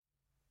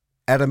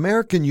At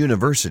American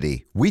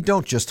University, we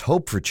don't just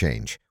hope for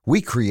change, we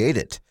create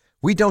it.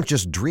 We don't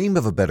just dream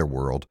of a better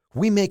world,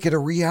 we make it a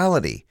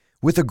reality.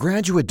 With a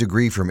graduate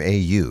degree from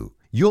AU,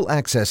 you'll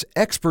access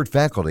expert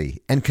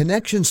faculty and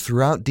connections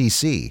throughout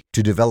DC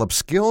to develop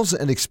skills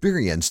and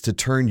experience to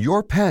turn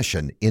your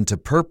passion into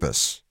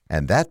purpose.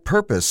 And that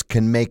purpose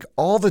can make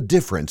all the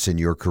difference in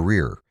your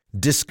career.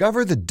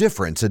 Discover the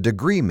difference a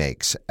degree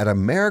makes at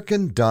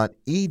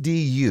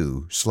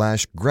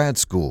american.edu/grad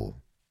school.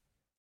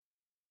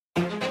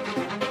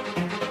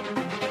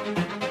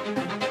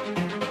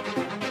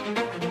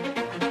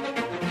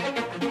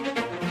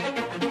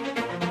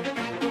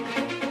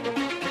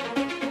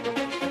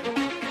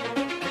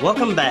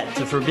 Welcome back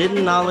to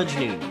Forbidden Knowledge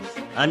News.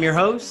 I'm your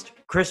host,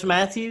 Chris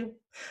Matthew.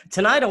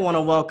 Tonight I want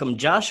to welcome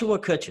Joshua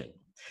Cutchin.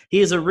 He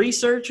is a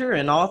researcher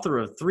and author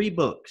of 3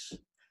 books.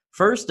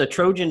 First, A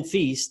Trojan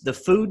Feast, the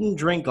food and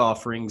drink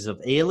offerings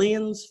of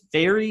aliens,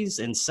 fairies,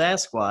 and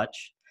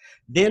Sasquatch.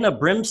 Then A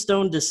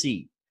Brimstone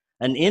Deceit,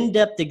 an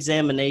in-depth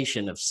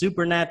examination of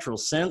supernatural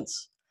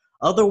scents,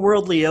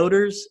 otherworldly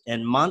odors,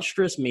 and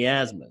monstrous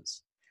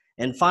miasmas.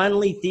 And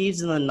finally,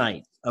 Thieves in the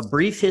Night, a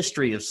brief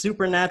history of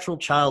supernatural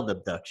child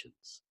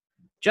abductions.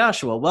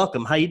 Joshua,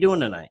 welcome. How you doing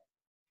tonight?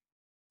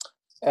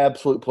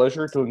 Absolute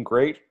pleasure. Doing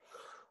great.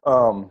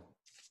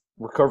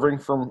 Recovering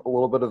from a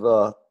little bit of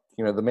the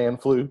man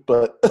flu,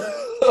 but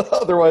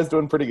otherwise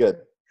doing pretty good.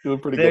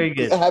 Very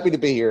good. Happy to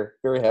be here.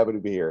 Very happy to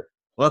be here.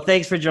 Well,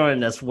 thanks for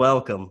joining us.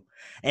 Welcome.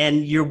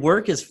 And your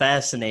work is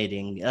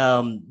fascinating.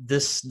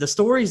 The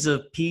stories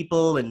of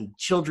people and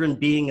children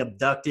being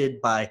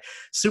abducted by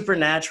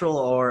supernatural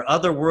or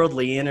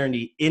otherworldly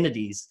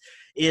entities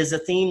is a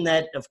theme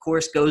that, of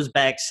course, goes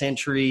back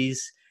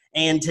centuries.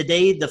 And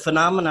today, the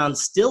phenomenon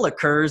still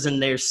occurs,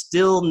 and there's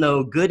still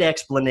no good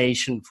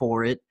explanation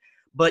for it.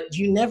 But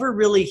you never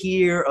really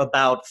hear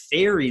about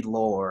fairy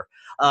lore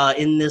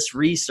in this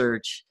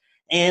research.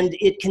 And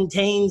it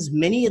contains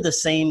many of the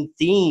same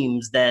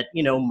themes that,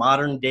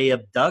 modern-day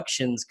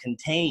abductions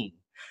contain.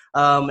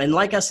 And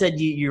like I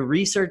said, your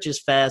research is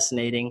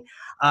fascinating.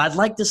 I'd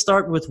like to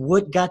start with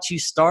what got you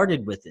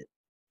started with it.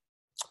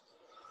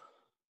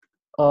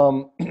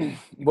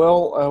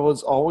 Well, I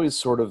was always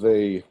sort of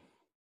a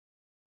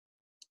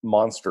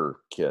monster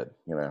kid,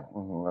 I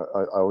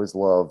always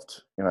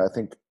loved, I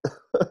think,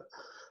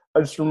 I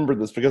just remember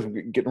this because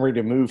we're getting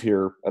ready to move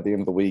here at the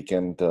end of the week,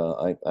 and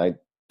I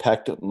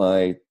packed up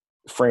my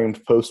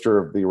framed poster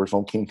of the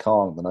original King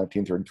Kong, the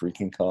 1933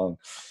 King Kong,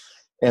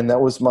 and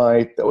that was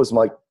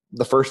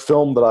the first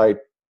film that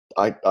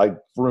I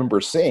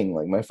remember seeing,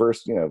 like my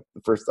first,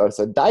 I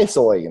said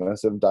dinosaur, I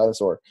said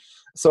dinosaur.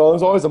 So I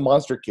was always a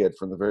monster kid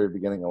from the very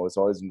beginning. I was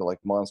always into like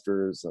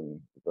monsters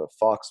and the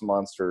Fox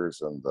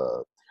monsters and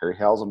the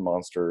Harryhausen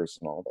monsters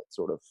and all that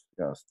sort of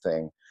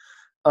thing.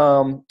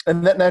 And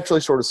that naturally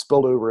sort of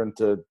spilled over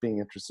into being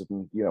interested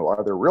in,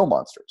 are there real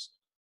monsters?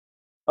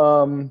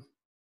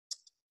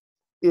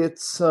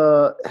 It's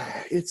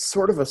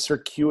sort of a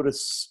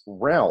circuitous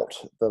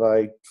route that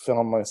I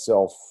found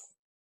myself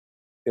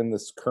in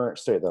this current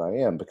state that I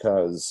am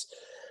because,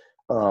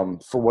 for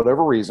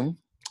whatever reason,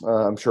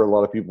 I'm sure a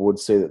lot of people would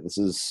say that this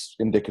is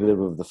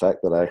indicative of the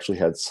fact that I actually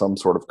had some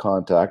sort of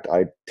contact.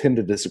 I tend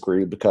to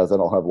disagree because I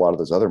don't have a lot of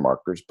those other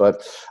markers,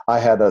 but I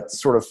had a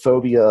sort of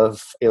phobia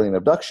of alien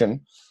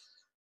abduction.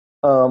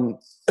 For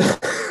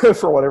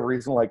whatever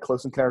reason, like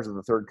Close Encounters of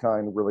the Third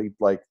Kind really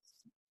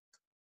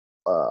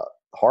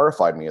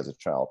horrified me as a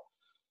child.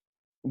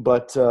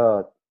 But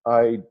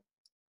I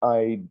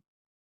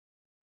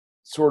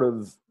sort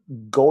of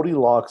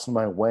Goldilocks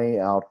my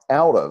way out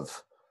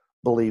of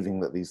believing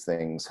that these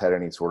things had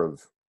any sort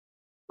of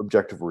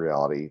objective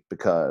reality,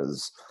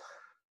 because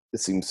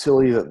it seems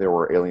silly that there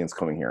were aliens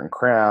coming here in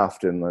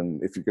craft. And then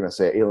if you're going to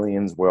say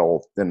aliens,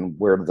 well, then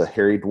where do the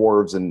hairy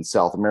dwarves in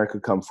South America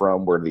come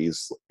from? Where do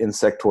these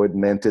insectoid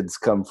mantids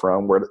come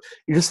from?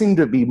 You just seem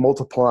to be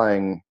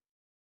multiplying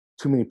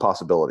too many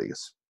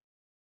possibilities.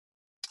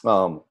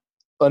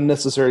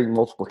 Unnecessary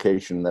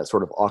multiplication, that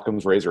sort of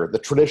Occam's razor, the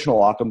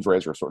traditional Occam's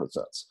razor sort of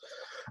sense.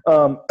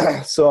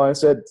 So I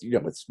said,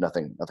 it's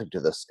nothing to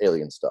this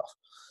alien stuff.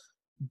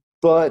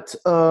 But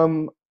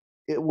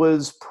it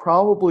was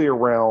probably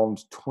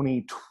around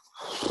 2012,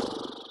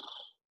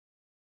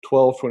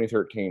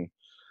 2013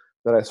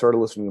 that I started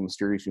listening to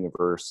Mysterious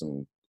Universe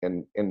and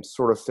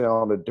sort of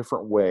found a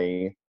different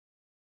way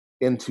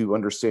into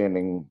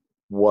understanding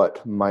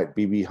what might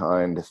be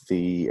behind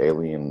the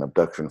alien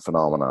abduction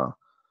phenomena,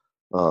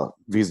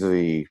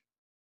 vis-a-vis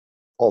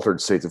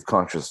altered states of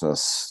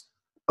consciousness,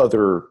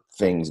 other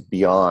things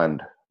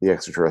beyond the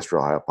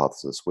extraterrestrial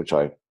hypothesis, which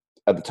I,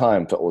 at the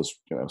time, felt was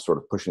sort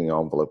of pushing the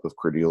envelope of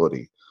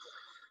credulity.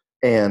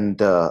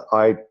 And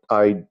I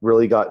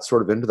really got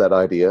sort of into that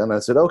idea, and I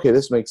said, okay,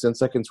 this makes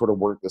sense. I can sort of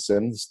work this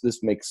in.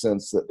 This makes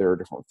sense that there are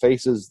different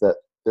faces, that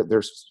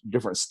there's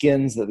different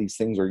skins that these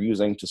things are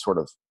using to sort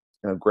of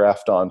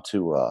graft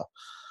onto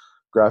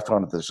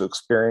this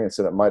experience,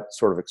 and it might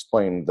sort of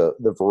explain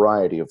the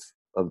variety of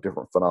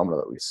different phenomena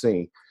that we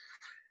see.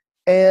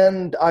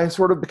 And I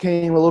sort of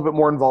became a little bit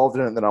more involved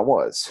in it than I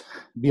was,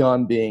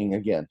 beyond being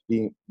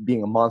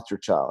a monster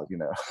child,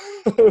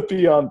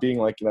 beyond being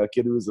like, a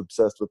kid who was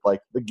obsessed with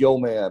like the Gill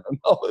Man and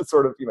all that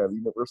sort of, the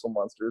Universal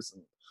monsters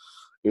and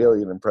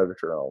Alien and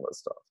Predator and all that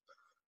stuff.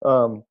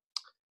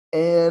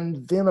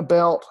 And then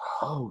about,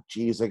 I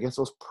guess it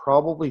was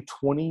probably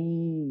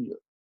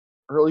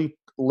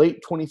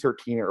late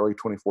 2013 or early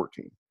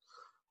 2014,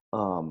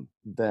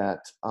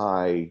 that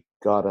I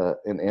got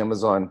an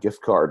Amazon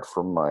gift card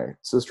from my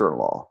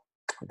sister-in-law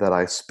that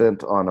I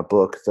spent on a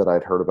book that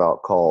I'd heard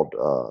about called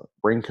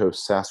Raincoat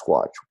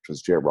Sasquatch, which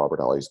was J. Robert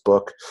Alley's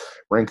book.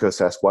 Raincoat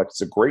Sasquatch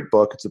is a great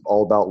book. It's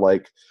all about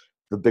like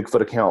the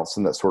Bigfoot accounts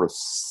in that sort of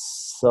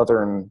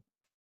southern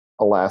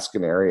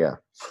Alaskan area.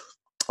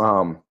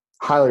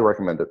 Highly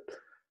recommend it.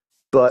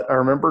 But I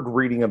remembered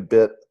reading a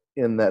bit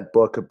in that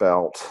book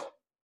about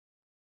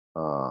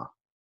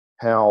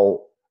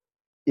how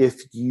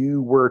if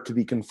you were to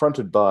be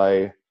confronted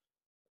by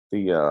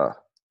the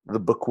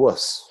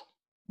Bukwas,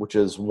 which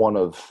is one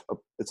of,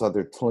 it's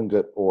either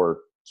Tlingit or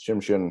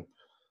Tsimshian,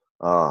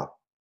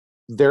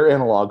 their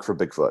analog for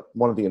Bigfoot,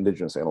 one of the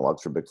indigenous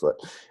analogs for Bigfoot.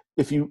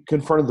 If you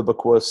confronted the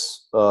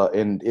Bukwas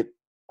and it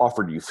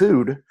offered you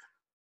food,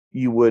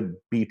 you would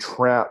be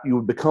trapped. You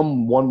would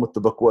become one with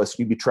the Bukwas.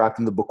 You'd be trapped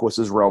in the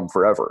Bukwas's realm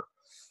forever.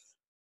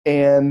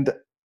 And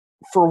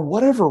for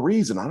whatever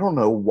reason, I don't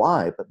know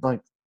why, but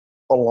like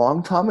a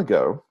long time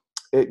ago,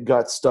 it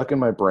got stuck in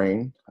my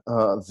brain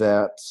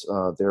that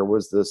there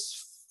was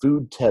this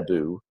food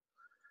taboo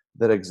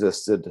that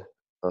existed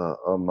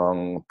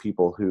among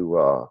people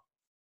who,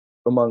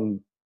 among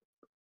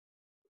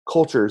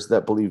cultures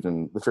that believed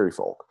in the fairy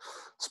folk.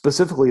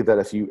 Specifically, that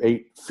if you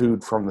ate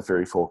food from the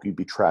fairy folk, you'd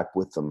be trapped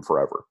with them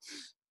forever,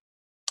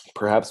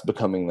 perhaps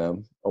becoming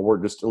them, or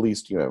just at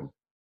least,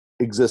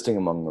 existing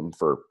among them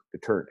for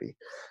eternity.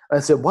 And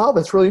I said, wow,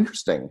 that's really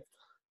interesting.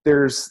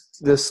 There's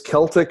this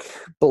Celtic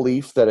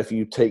belief that if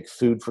you take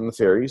food from the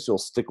fairies, you'll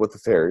stick with the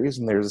fairies.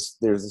 And there's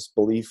this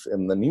belief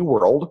in the New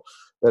World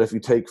that if you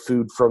take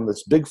food from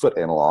this Bigfoot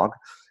analog,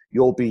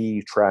 you'll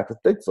be trapped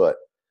with Bigfoot.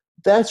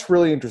 That's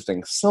really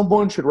interesting.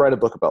 Someone should write a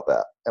book about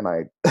that.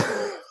 And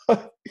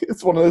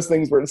it's one of those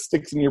things where it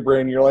sticks in your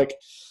brain. You're like,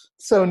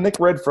 so Nick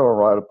Redfern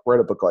write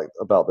a book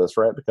about this,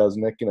 right? Because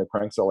Nick,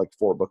 cranks out like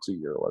 4 books a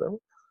year or whatever.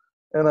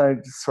 And I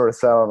just sort of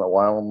sat on it a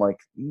while. I'm like,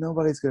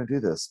 nobody's going to do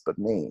this but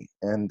me.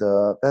 And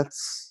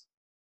that's,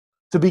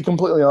 to be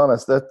completely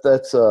honest,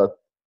 that's a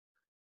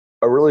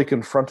really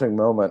confronting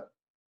moment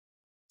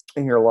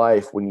in your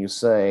life when you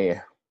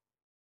say,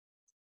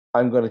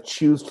 I'm going to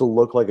choose to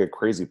look like a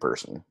crazy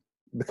person.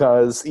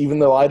 Because even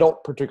though I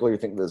don't particularly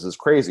think this is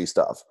crazy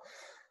stuff,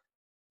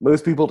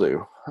 most people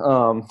do.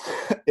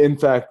 In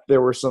fact,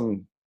 there were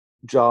some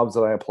jobs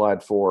that I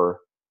applied for.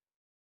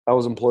 I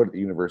was employed at the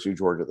University of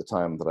Georgia at the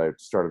time that I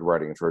started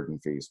writing a Trojan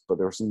Feast, but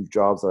there were some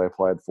jobs that I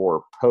applied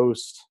for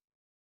post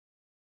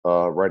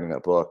writing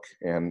that book,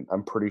 and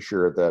I'm pretty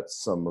sure that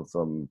some of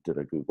them did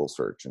a Google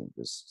search and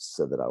just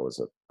said that I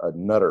was a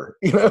nutter,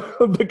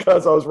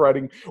 because I was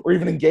writing or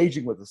even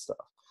engaging with this stuff.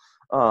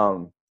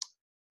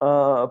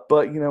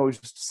 But it was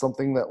just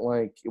something that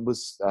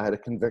I had a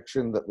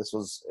conviction that this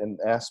was an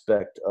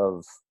aspect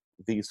of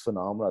these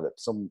phenomena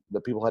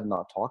that people had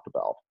not talked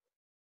about.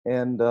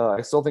 And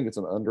I still think it's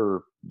an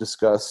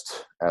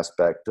under-discussed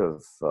aspect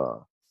of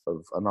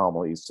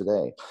anomalies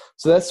today.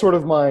 So that's sort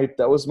of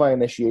that was my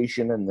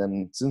initiation, and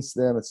then since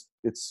then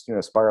it's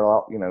spiraled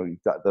out.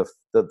 You've got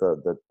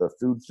the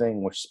food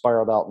thing, which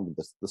spiraled out into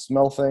the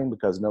smell thing,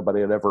 because nobody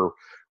had ever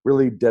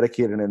really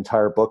dedicated an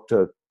entire book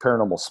to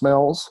paranormal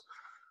smells.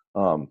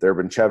 There have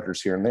been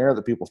chapters here and there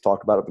that people have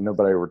talked about it, but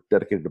nobody ever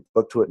dedicated a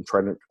book to it and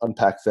tried to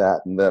unpack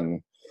that. And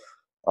then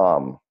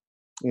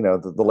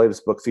the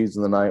latest book, Thieves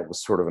in the Night,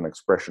 was sort of an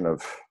expression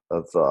of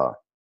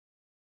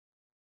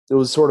it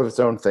was sort of its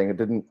own thing. It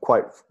didn't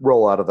quite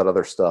roll out of that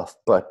other stuff,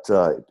 but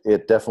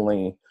it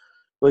definitely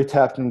really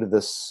tapped into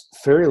this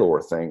fairy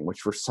lore thing, which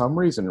for some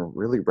reason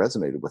really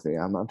resonated with me.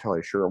 I'm not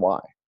entirely sure why.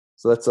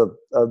 So that's a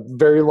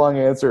very long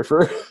answer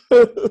for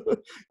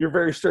your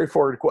very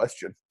straightforward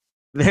question.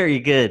 Very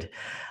good.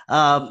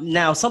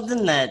 Now,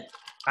 something that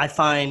I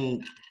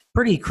find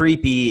pretty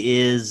creepy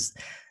is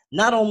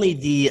not only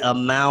the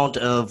amount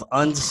of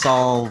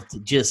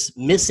unsolved, just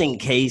missing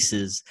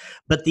cases,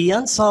 but the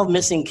unsolved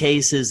missing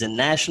cases in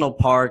national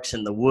parks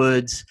and the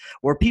woods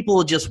where people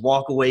will just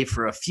walk away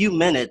for a few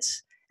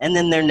minutes and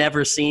then they're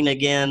never seen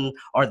again,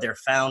 or they're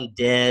found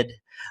dead.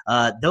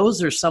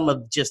 Those are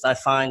I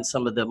find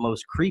some of the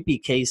most creepy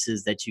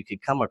cases that you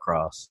could come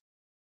across.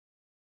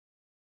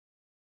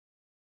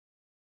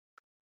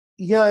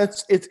 Yeah,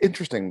 it's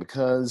interesting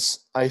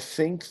because I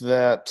think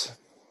that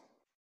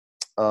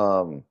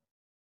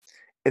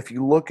if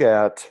you look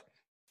at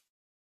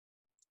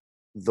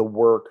the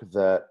work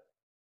that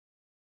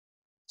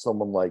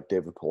someone like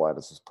David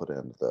Paulides has put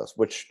into this,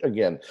 which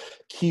again,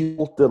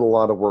 Keel did a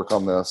lot of work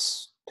on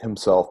this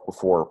himself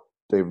before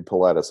David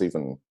Paulides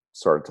even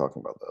started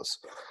talking about this.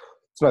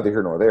 It's neither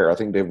here nor there. I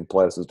think David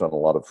Paulides has done a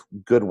lot of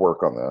good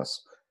work on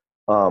this.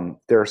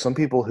 There are some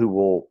people who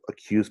will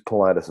accuse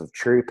Pilatus of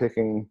cherry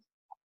picking.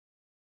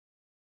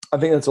 I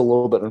think that's a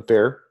little bit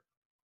unfair,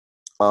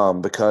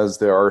 because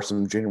there are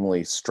some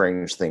genuinely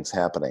strange things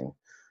happening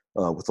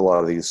with a lot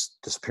of these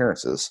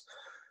disappearances.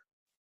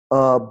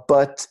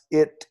 But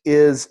it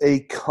is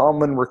a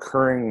common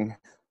recurring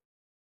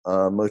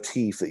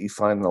motif that you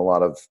find in a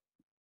lot of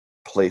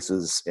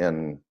places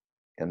in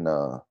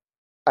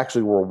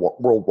actually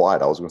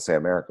worldwide. I was going to say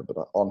America,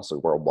 but honestly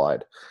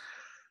worldwide.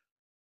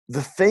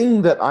 The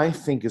thing that I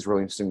think is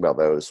really interesting about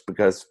those,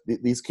 because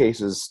these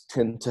cases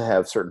tend to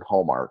have certain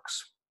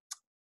hallmarks,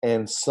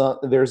 and so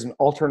there's an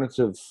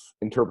alternative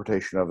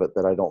interpretation of it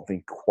that I don't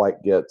think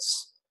quite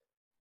gets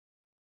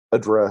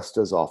addressed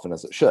as often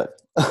as it should.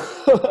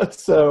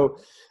 So,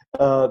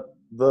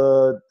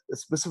 the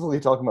specifically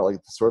talking about like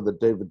sort of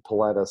the David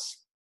Pilatus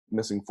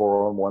missing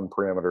 411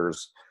 parameters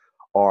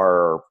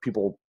are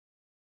people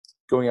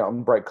going out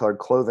in bright colored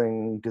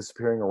clothing,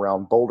 disappearing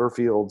around boulder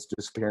fields,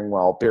 disappearing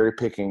while berry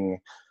picking,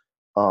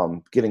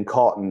 getting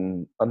caught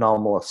in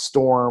anomalous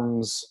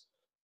storms,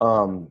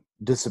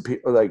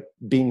 like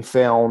being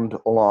found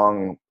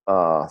along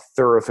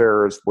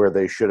thoroughfares where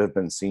they should have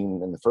been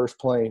seen in the first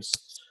place.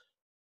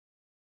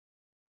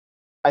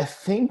 I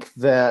think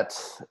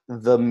that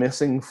the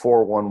missing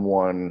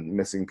 411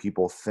 missing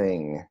people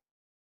thing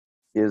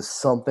is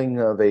something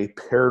of a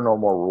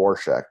paranormal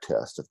Rorschach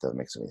test, if that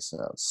makes any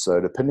sense.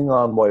 So depending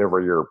on whatever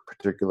your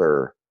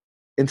particular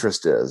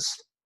interest is,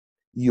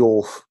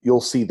 you'll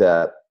see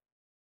that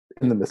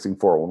in the missing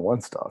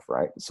 411 stuff,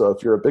 right? So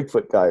if you're a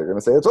Bigfoot guy, you're going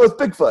to say, it's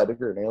Bigfoot. If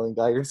you're an alien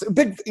guy, you're going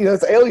to say,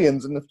 it's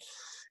aliens. And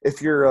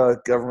if you're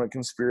a government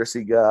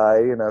conspiracy guy,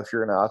 if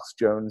you're an Alex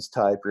Jones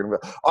type, you're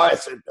going to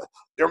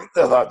be,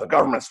 the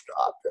government's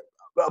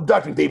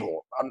abducting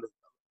people on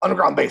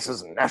underground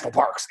bases and national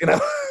parks.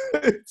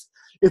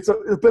 It's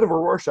a bit of a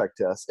Rorschach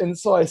test. And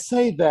so I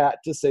say that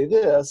to say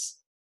this.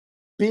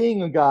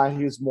 Being a guy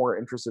who's more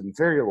interested in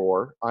fairy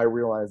lore, I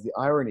realize the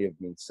irony of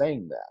me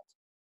saying that,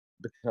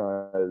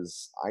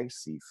 because I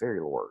see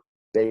fairy lore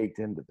baked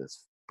into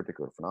this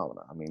particular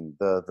phenomena. I mean,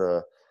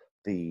 the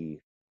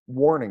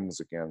warnings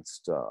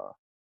against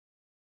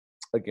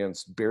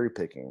berry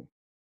picking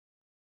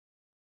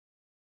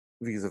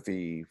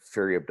vis-a-vis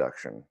fairy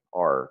abduction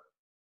are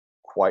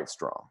quite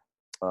strong.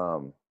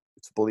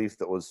 It's a belief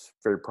that was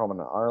very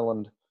prominent in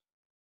Ireland,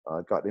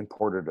 got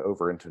imported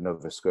over into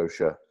Nova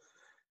Scotia,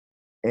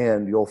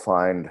 and you'll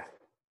find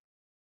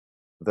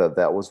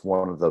that was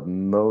one of the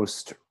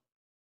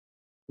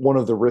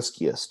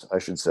riskiest, I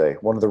should say,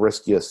 one of the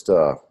riskiest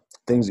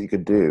things that you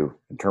could do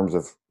in terms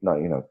of not,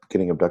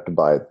 getting abducted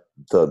by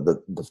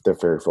the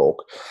fairy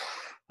folk.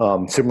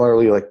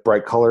 Similarly, like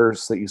bright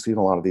colors that you see in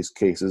a lot of these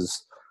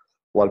cases,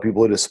 a lot of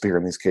people who disappear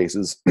in these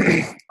cases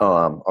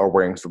are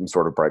wearing some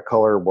sort of bright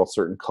color. While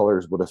certain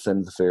colors would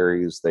offend the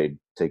fairies, they'd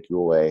take you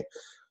away.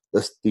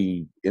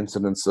 The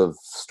incidence of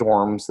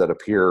storms that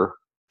appear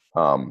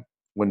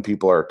when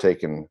people are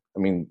taken. I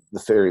mean,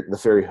 the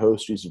fairy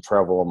host used to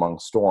travel among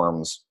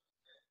storms.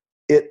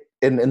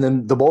 And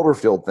then the boulder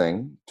field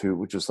thing too,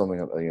 which is something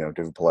that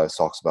David Pilatus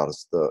talks about,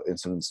 is the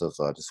incidence of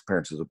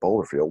disappearances of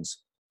boulder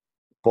fields.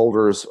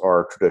 Boulders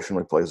are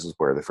traditionally places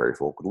where the fairy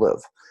folk would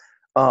live.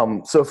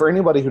 So for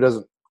anybody who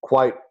doesn't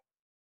quite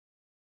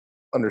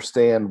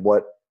understand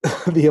what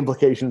the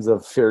implications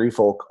of fairy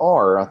folk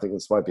are, I think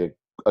this might be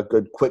a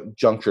good quick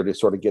juncture to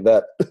sort of get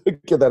that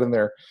in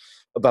there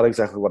about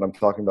exactly what I'm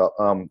talking about.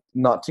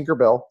 Not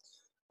Tinkerbell.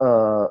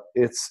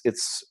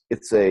 It's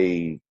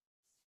a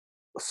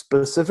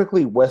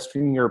specifically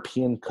Western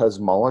European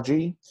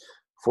cosmology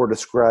for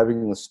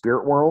describing the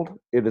spirit world.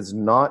 It is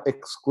not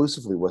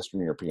exclusively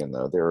Western European,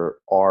 though. There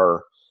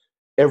are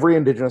every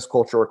indigenous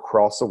culture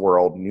across the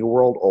world, New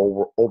World,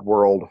 Old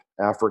World,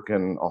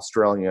 African,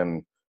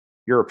 Australian,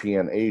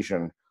 European,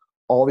 Asian,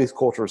 all these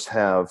cultures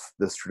have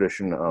this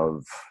tradition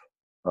of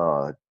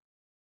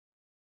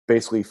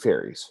basically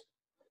fairies,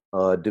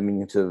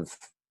 diminutive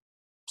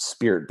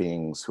spirit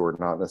beings who are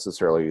not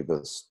necessarily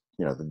the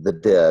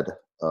dead.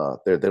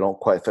 They don't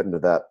quite fit into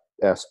that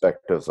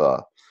aspect of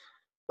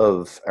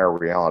our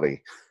reality.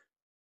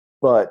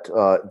 But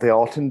they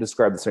often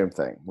describe the same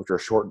thing, which are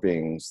short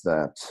beings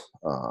that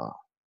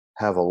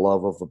have a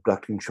love of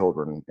abducting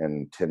children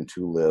and tend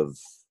to live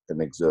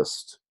and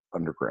exist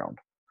underground.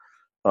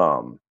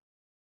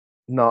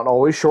 Not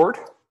always short.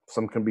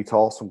 Some can be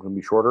tall, some can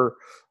be shorter.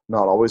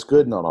 Not always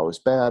good, not always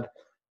bad.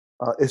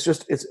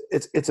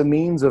 It's a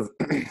means of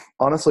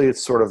honestly,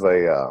 it's sort of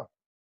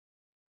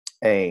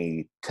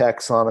a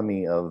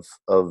taxonomy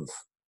of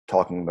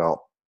talking about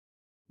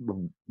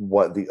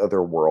what the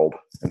other world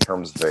in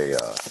terms of a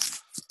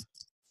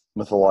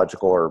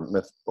mythological or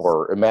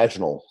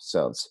imaginal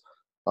sense,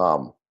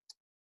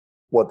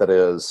 what that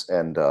is,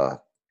 and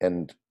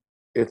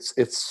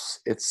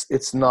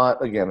it's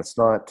not, again, it's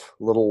not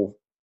little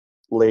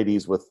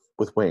ladies with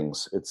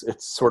wings.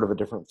 It's sort of a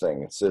different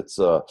thing.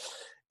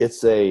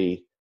 It's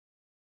a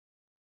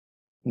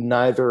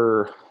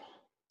neither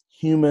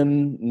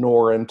human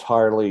nor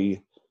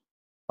entirely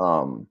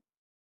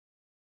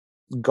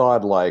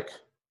godlike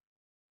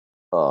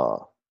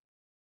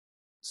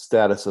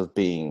status of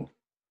being,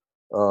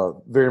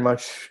 very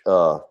much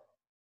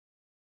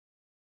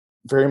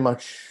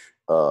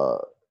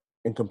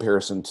in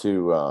comparison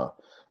to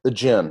the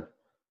jinn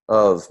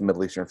of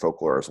Middle Eastern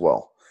folklore as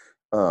well.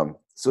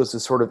 So it's a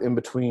sort of in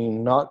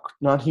between, not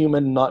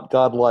human, not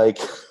godlike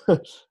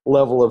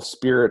level of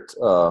spirit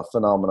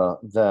phenomena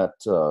that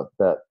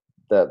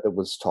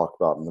was talked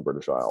about in the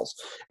British Isles.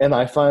 And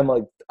I find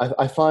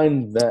I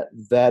find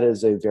that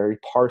is a very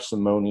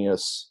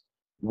parsimonious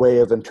way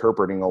of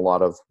interpreting a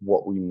lot of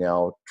what we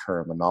now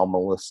term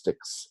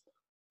anomalistics.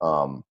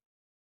 A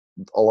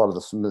lot of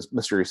the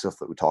mysterious stuff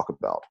that we talk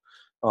about.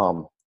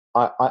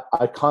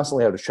 I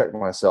constantly have to check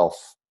myself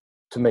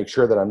to make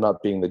sure that I'm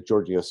not being the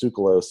Georgios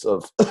Tsoukalos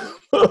of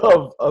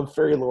of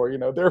fairy lore.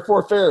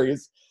 Therefore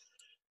fairies.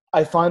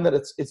 I find that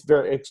it's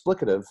very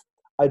explicative.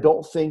 I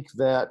don't think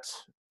that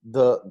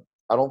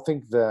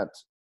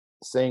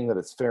saying that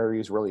it's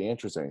fairies really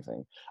answers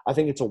anything. I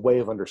think it's a way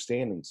of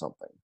understanding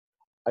something.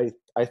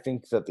 I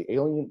think that the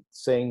alien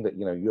saying that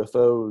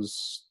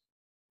UFOs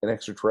and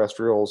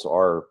extraterrestrials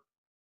are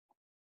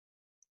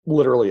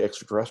literally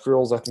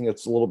extraterrestrials, I think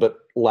it's a little bit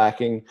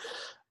lacking.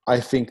 I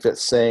think that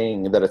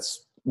saying that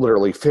it's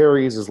literally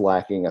fairies is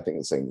lacking. I think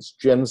that saying it's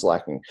jinn is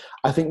lacking.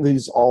 I think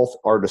these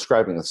all are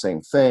describing the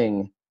same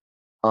thing.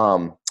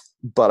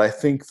 But I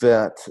think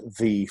that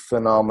these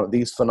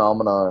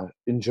phenomena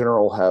in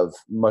general have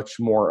much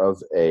more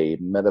of a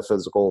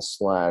metaphysical /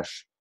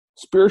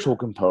 spiritual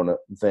component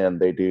than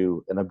they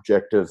do an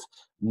objective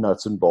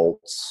nuts and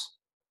bolts,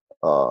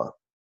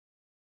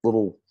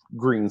 little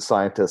green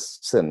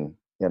scientists and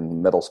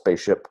metal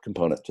spaceship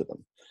component to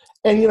them.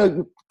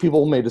 And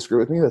people may disagree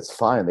with me. That's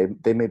fine.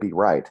 They may be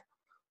right.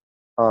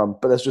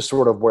 But that's just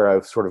sort of where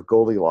I've sort of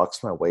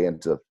Goldilocks my way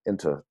into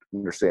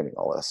understanding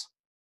all this.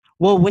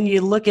 Well, when you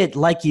look at,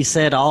 like you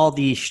said, all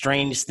the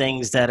strange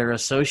things that are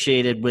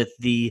associated with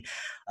the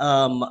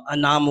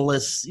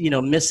anomalous,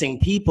 missing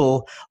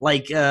people,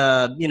 like,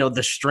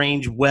 the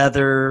strange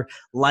weather,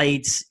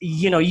 lights,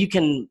 you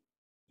can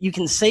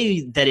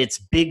say that it's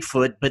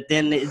Bigfoot, but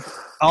then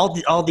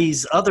all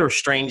these other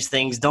strange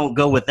things don't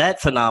go with that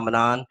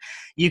phenomenon.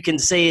 You can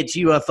say it's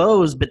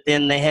UFOs, but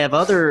then they have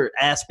other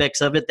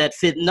aspects of it that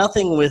fit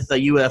nothing with a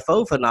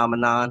UFO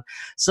phenomenon.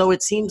 So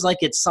it seems like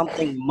it's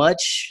something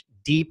much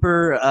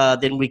deeper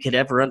than we could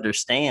ever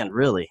understand,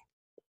 really.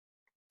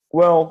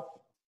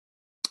 Well,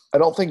 I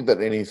don't think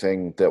that any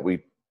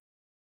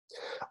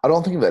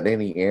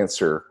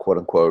answer, quote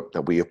unquote,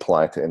 that we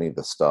apply to any of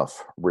the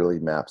stuff really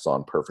maps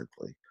on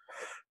perfectly.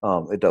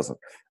 It doesn't.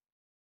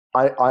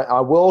 I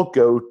will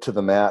go to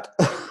the mat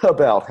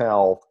about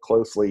how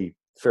closely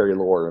fairy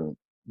lore and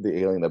the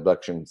alien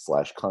abduction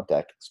 /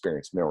 contact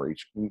experience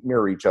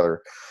mirror each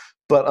other.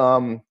 But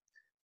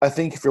I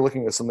think if you're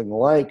looking at something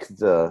like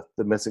the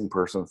missing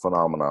person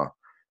phenomena,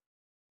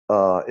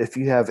 if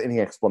you have any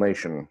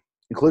explanation,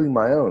 including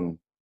my own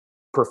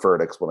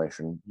preferred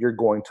explanation, you're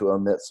going to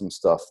omit some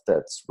stuff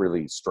that's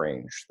really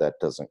strange that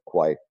doesn't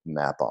quite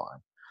map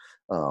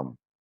on.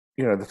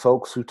 The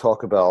folks who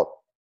talk about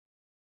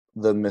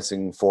the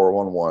missing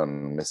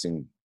 411,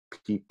 missing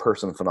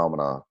person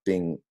phenomena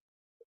being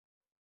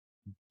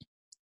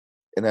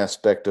an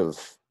aspect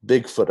of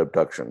Bigfoot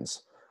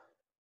abductions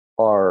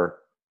are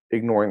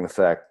ignoring the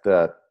fact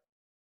that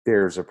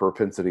there's a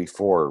propensity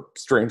for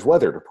strange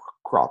weather to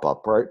crop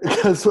up, right?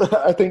 Because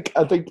I think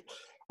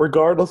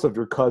regardless of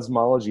your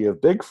cosmology of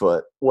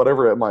Bigfoot,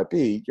 whatever it might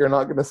be, you're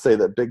not going to say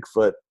that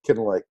Bigfoot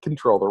can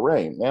control the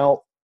rain.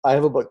 Now, I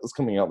have a book that's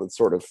coming out that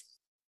sort of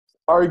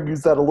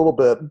argues that a little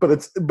bit, but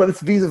it's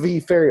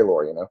vis-a-vis fairy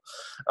lore,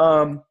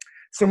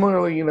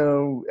 Similarly,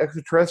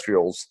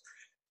 extraterrestrials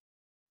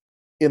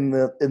in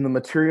the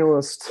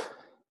materialist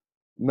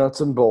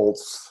nuts and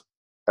bolts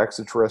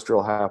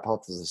extraterrestrial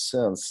hypothesis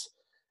sense,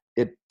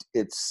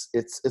 it's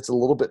a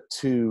little bit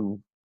too.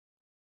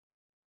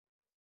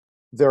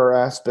 There are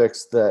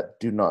aspects that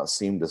do not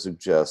seem to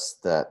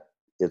suggest that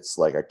it's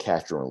like a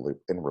catch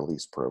and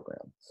release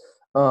program.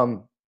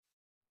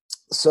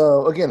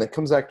 So again, it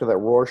comes back to that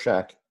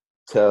Rorschach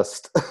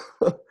test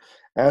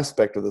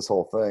aspect of this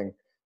whole thing.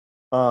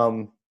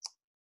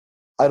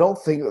 I don't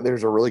think that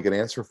there's a really good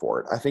answer for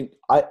it. I think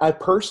I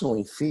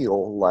personally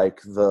feel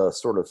like the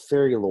sort of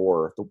fairy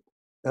lore,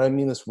 and I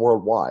mean this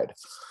worldwide,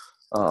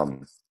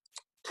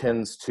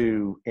 tends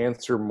to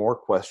answer more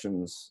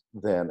questions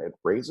than it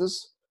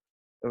raises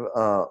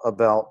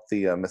about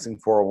the missing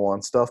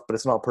 401 stuff, but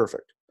it's not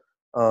perfect.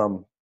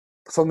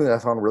 Something that I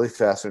found really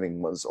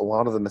fascinating was a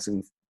lot of the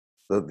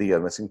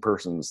missing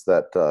persons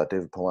that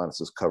David Polinis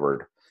has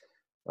covered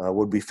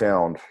would be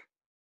found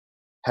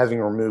having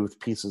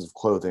removed pieces of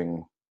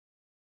clothing.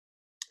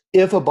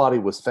 If a body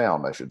was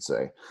found, I should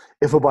say,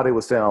 if a body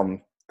was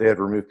found, they had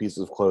removed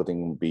pieces of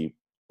clothing and be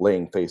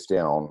laying face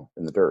down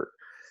in the dirt.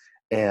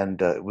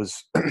 And it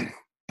was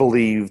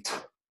believed,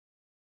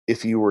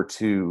 if you were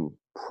to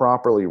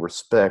properly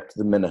respect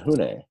the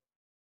Menehune,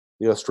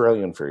 the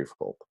Australian fairy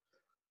folk,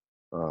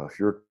 if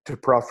you were to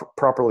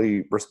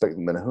properly respect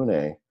the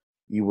Menehune,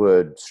 you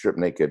would strip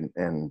naked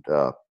and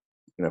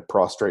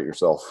prostrate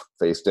yourself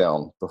face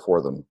down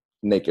before them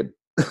naked.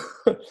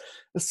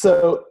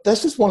 So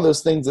that's just one of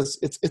those things.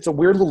 It's a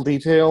weird little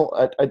detail.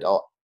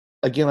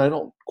 Again, I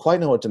don't quite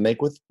know what to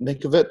make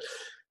of it,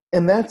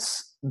 and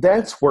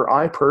that's where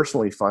I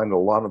personally find a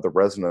lot of the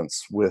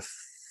resonance with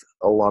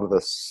a lot of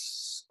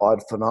this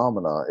odd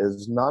phenomena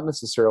is not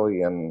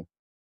necessarily in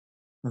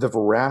the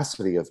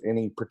veracity of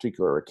any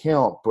particular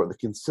account, but the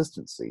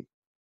consistency.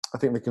 I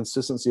think the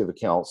consistency of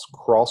accounts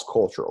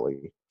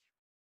cross-culturally,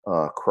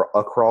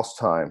 across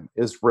time,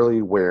 is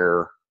really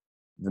where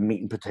the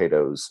meat and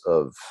potatoes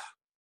of,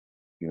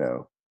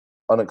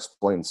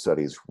 unexplained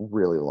studies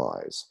really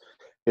lies.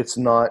 It's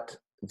not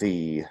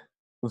the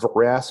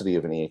veracity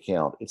of any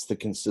account, it's the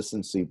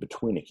consistency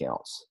between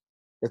accounts,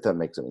 if that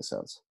makes any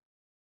sense.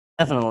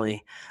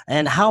 Definitely.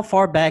 And how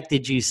far back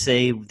did you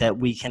say that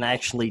we can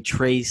actually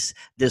trace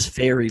this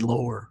fairy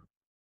lore?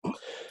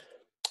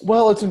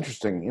 Well, it's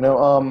interesting.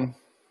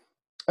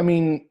 I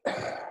mean,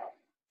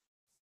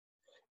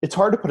 it's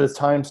hard to put a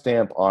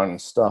timestamp on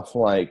stuff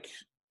like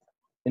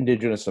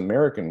Indigenous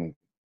American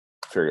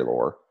fairy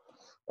lore,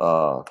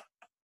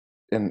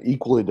 and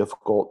equally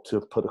difficult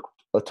to put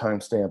a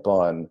timestamp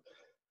on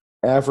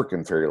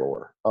African fairy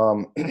lore.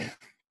 When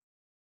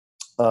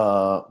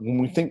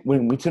we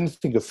tend to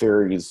think of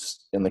fairies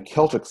in the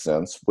Celtic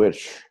sense,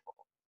 which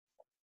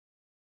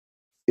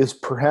is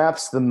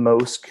perhaps the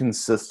most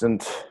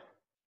consistent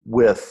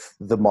with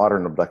the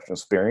modern abduction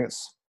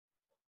experience,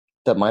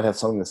 that might have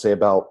something to say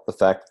about the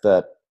fact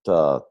that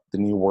the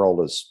New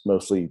World is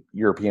mostly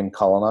European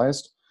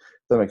colonized.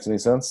 If that makes any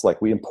sense. Like,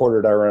 we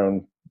imported our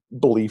own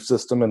belief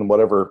system, and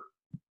whatever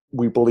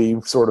we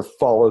believe sort of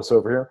follows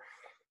over here.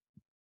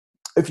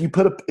 If you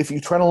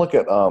try to look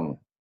at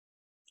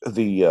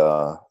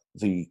the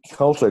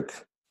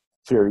Celtic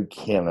fairy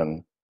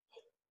canon,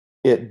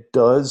 it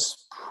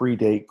does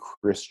predate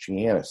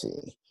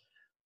Christianity.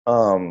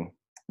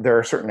 There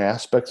are certain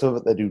aspects of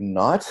it that do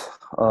not.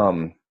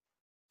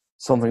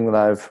 Something that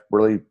I've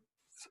really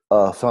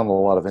found a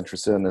lot of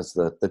interest in is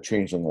the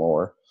Changeling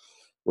lore,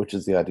 which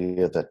is the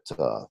idea that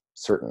the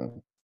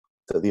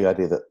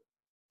idea that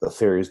the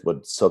fairies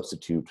would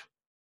substitute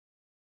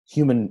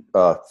human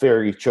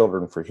fairy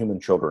children for human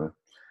children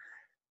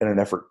in an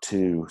effort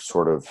to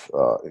sort of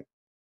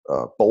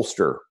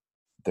bolster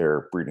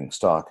their breeding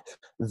stock.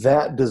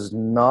 That does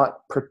not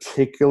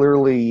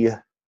particularly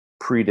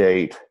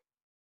predate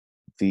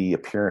the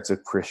appearance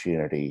of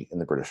Christianity in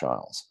the British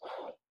Isles.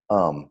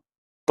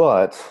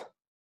 But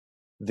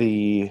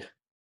the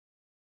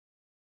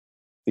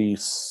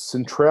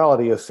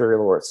centrality of fairy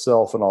lore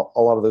itself and a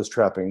lot of those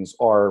trappings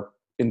are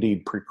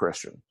indeed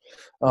pre-Christian.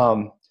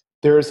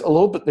 There's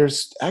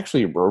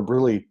actually a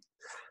really,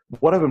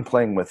 what I've been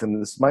playing with,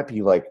 and this might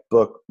be like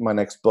my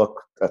next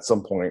book at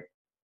some point.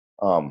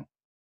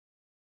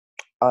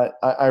 I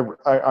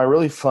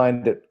really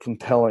find it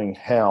compelling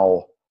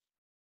how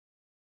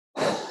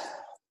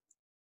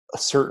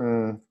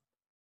certain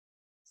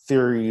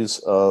theories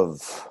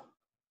of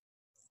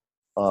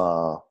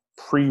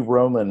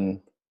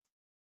pre-Roman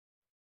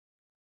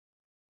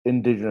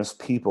indigenous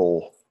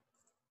people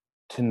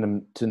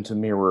tend to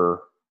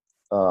mirror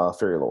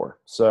fairy lore.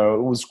 So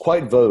it was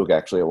quite vogue,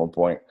 actually, at one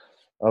point.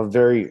 A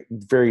very,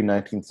 very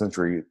 19th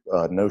century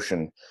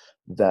notion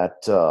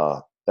that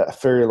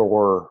that fairy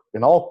lore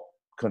in all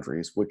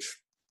countries, which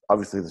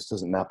obviously this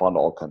doesn't map onto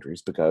all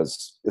countries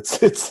because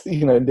it's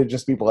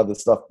indigenous people had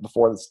this stuff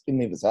before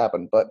any of this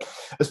happened, but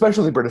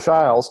especially the British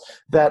Isles,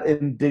 that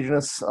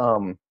indigenous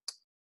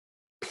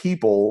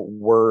people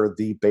were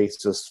the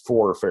basis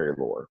for fairy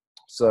lore.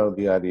 So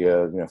the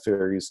idea,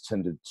 fairies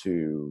tended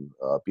to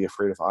be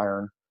afraid of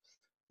iron.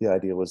 The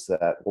idea was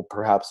that, well,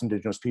 perhaps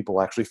indigenous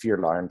people actually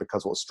feared iron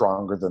because it was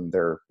stronger than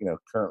their,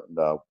 current,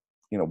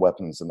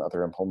 weapons and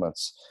other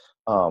implements.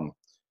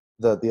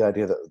 The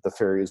idea that the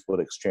fairies would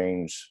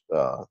exchange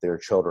their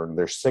children,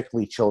 their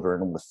sickly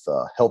children, with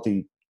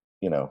healthy,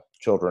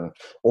 children.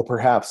 Well,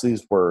 perhaps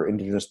these were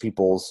indigenous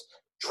peoples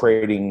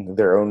trading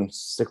their own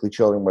sickly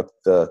children with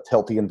the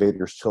healthy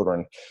invaders'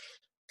 children.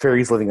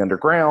 Fairies living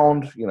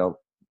underground,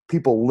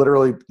 people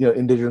literally,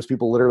 indigenous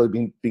people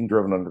literally being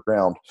driven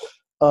underground.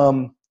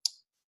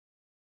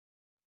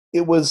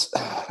 It was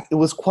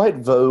quite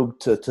vogue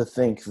to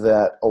think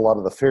that a lot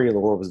of the fairy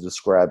lore was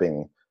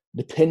describing,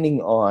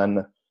 depending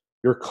on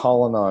your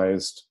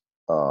colonized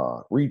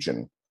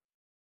region,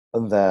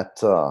 that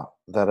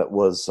it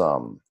was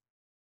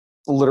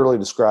literally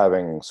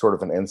describing sort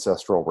of an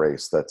ancestral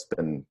race that's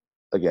been,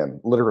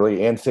 again,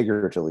 literally and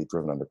figuratively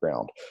driven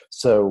underground.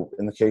 So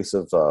in the case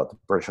of the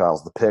British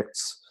Isles, the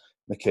Picts;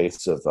 in the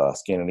case of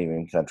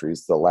Scandinavian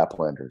countries, the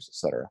Laplanders,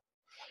 etc.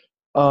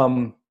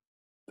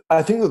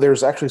 I think that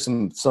there's actually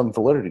some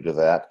validity to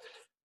that.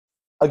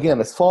 Again,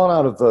 it's fallen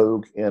out of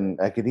vogue in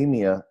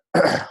academia,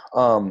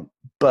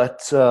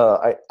 but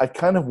I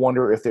kind of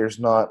wonder if there's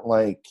not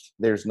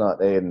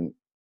an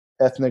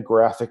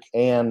ethnographic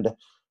and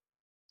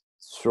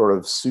sort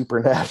of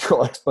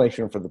supernatural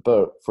explanation for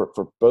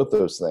for both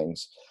those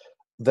things.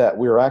 That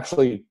we're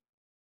actually,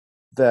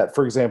 that,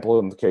 for example,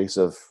 in the case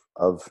of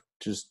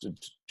to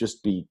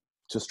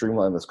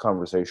streamline this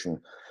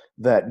conversation,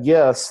 that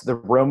yes, the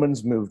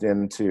Romans moved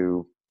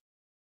into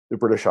the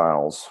British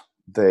Isles,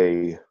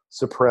 they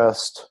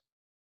suppressed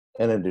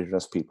an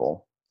indigenous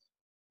people.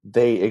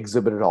 They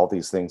exhibited all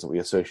these things that we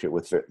associate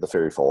with the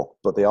fairy folk,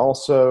 but they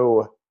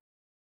also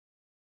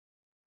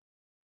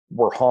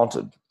were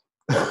haunted.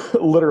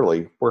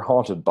 Literally, were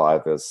haunted by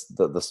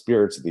the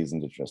spirits of these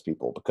indigenous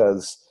people.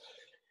 Because,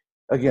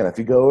 again, if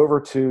you go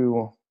over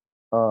to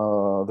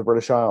the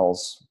British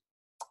Isles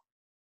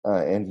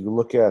and you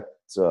look at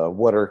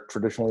what are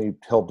traditionally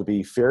held to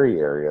be fairy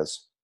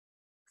areas,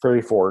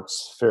 fairy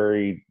forts,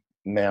 fairy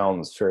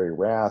mounds, fairy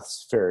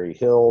raths, fairy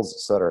hills,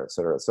 etc.,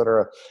 etc.,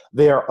 etc.,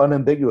 they are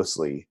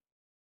unambiguously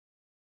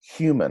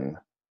human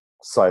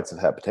sites of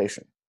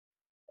habitation.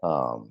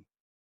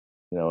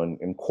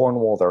 In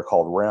Cornwall, they're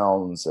called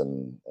rounds,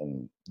 and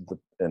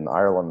in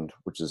Ireland,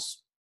 which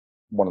is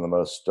one of the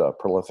most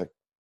prolific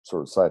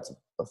sort of sites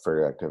of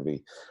fairy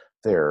activity,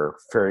 they're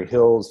fairy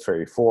hills,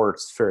 fairy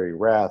forts, fairy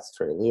raths,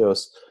 fairy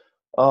leos.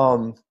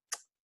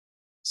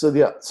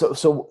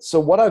 So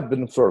what I've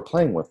been sort of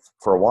playing with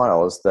for a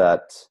while is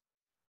that,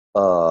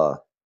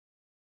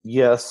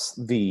 yes,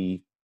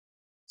 the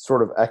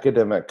sort of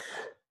academic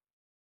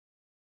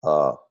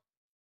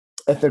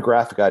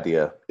ethnographic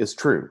idea is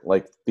true.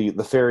 Like the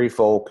fairy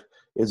folk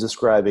is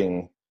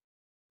describing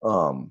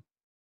the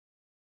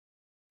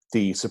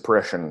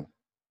suppression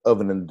of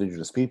an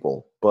indigenous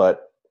people,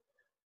 but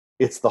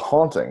it's the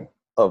haunting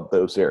of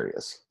those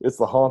areas. It's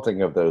the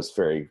haunting of those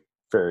fairy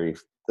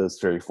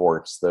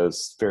forts,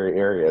 those fairy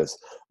areas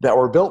that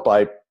were built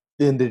by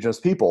the indigenous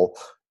people.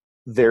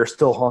 They're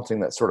still haunting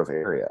that sort of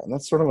area. And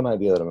that's sort of an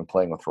idea that I've been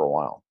playing with for a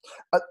while.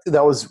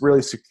 That was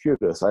really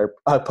circuitous. I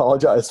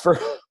apologize for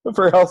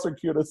how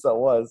circuitous that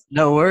was.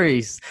 No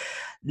worries.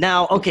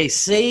 Now, okay,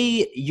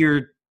 say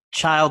your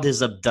child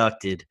is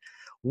abducted.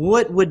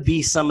 What would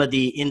be some of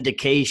the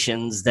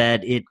indications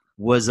that it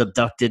was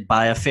abducted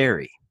by a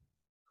fairy?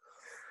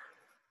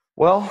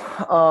 Well,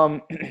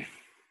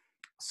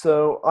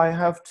 so I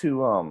have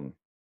to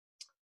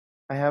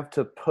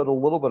put a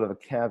little bit of a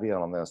caveat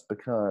on this,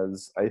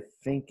 because I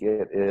think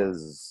it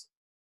is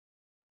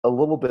a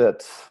little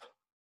bit,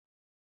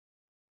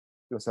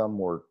 going to sound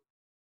more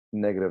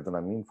negative than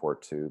I mean for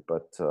it to,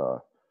 but a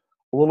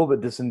little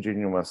bit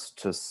disingenuous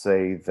to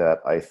say that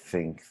I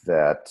think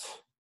that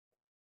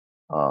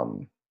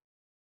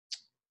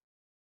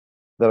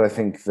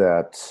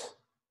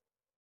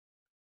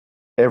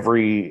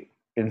every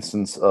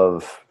instance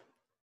of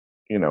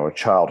a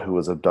child who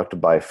was abducted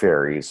by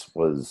fairies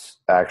was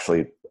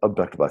actually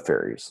abducted by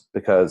fairies.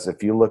 Because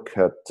if you look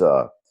at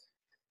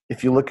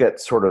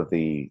sort of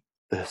the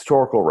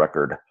historical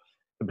record,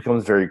 it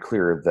becomes very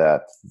clear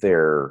that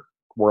there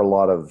were a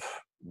lot of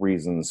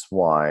reasons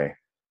why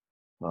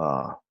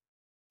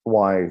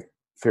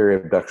fairy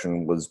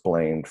abduction was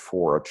blamed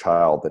for a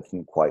child that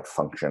didn't quite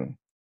function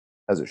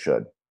as it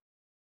should.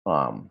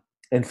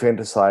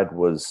 Infanticide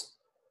was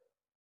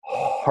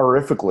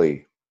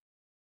horrifically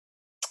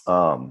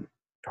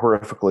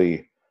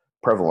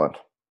prevalent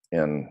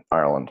in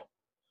Ireland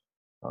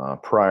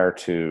prior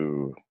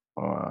to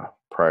the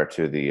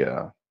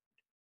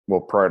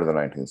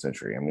 19th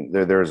century. I mean,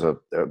 there's a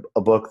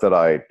book that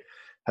I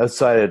have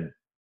cited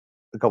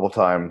a couple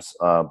times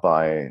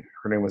by,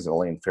 her name was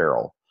Elaine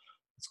Farrell.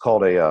 It's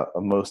called a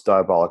Most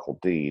Diabolical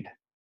Deed,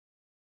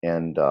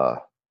 and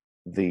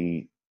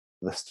the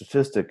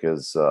statistic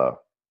is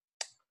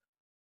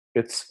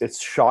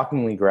it's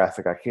shockingly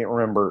graphic. I can't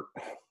remember.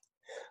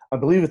 I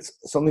believe it's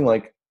something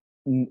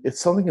in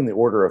the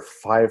order of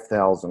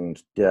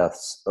 5,000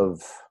 deaths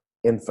of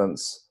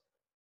infants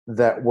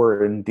that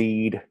were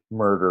indeed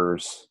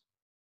murders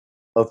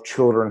of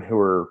children who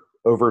were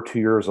over 2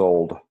 years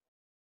old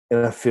in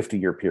a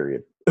 50-year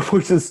period,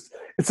 it's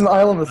an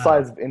island the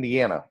size of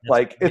Indiana.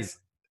 That's crazy.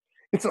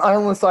 It's an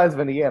island the size of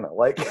Indiana,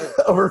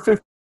 over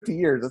 50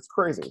 years. It's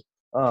crazy.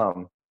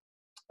 And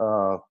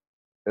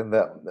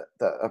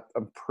that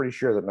I'm pretty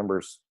sure that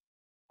number's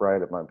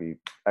right. I might be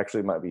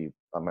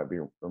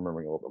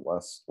remembering a little bit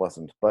less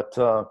lessened, but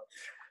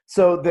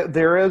so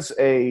there is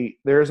an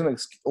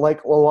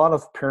like a lot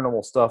of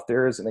paranormal stuff.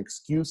 There is an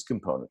excuse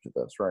component to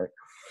this, right?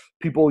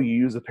 People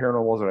use the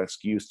paranormal as an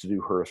excuse to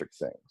do horrific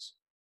things,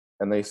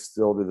 and they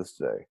still do this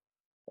today.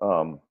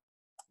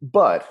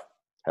 But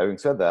having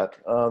said that,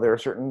 there are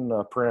certain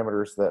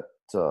parameters that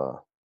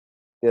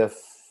if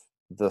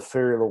the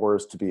fairy lore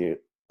is to be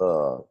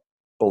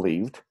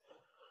believed,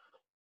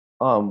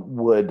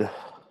 would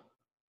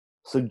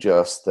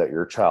suggest that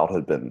your child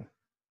had been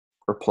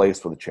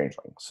replaced with a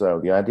changeling. So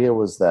the idea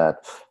was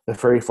that the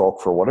fairy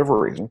folk, for whatever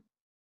reason,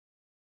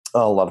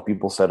 a lot of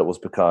people said it was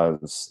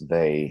because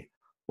they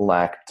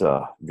lacked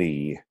their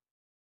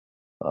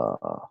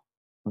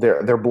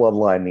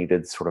bloodline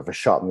needed sort of a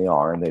shot in the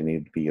arm. They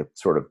needed to be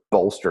sort of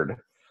bolstered.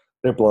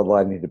 Their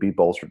bloodline needed to be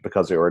bolstered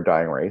because they were a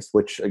dying race,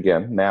 which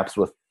again maps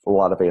with a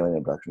lot of alien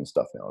abduction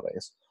stuff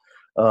nowadays.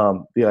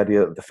 The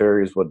idea that the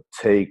fairies would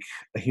take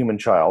a human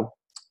child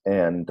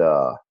and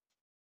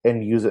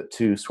use it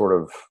to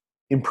sort of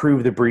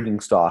improve the breeding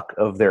stock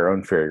of their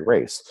own fairy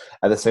race.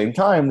 At the same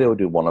time, they would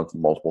do one of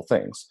multiple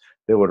things.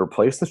 They would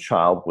replace the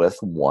child with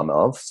one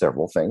of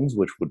several things,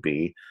 which would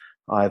be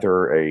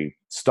either a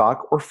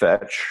stock or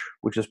fetch,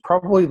 which is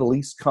probably the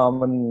least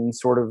common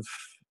sort of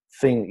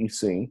thing that you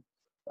see.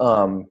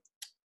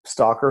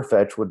 Stock or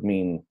fetch would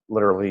mean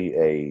literally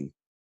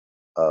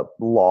a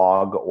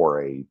log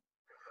or a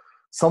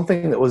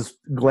something that was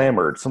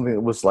glamored, something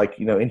that was like,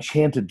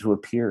 enchanted to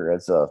appear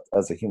as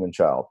a human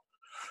child.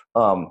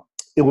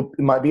 It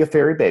might be a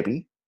fairy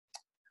baby,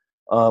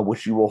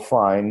 which you will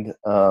find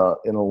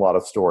in a lot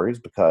of stories,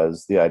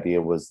 because the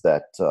idea was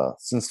that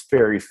since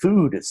fairy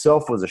food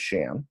itself was a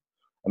sham,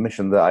 I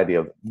mentioned the idea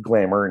of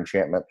glamour,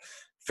 enchantment.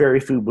 Fairy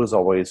food was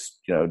always,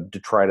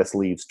 detritus,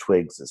 leaves,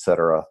 twigs,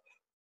 etc.,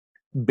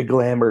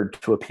 beglamored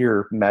to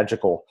appear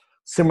magical.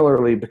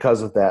 Similarly,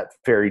 because of that,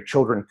 fairy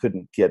children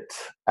couldn't get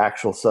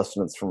actual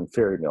sustenance from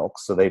fairy milk,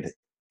 so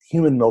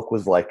human milk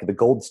was like the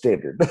gold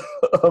standard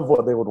of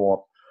what they would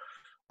want.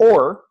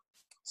 Or,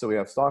 so we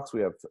have stocks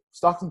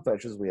and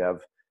fetches, we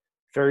have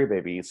fairy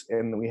babies,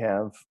 and we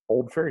have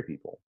old fairy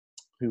people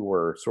who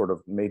were sort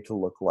of made to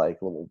look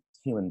like little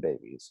human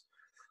babies.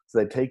 So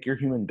they'd take your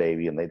human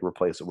baby and they'd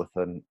replace it with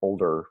an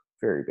older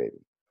fairy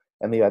baby.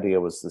 And the idea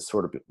was this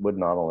sort of would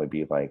not only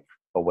be like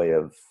a way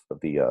of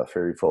the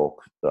fairy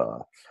folk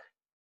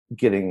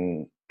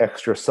getting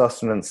extra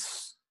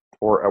sustenance,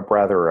 or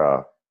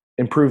rather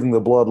improving the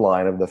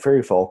bloodline of the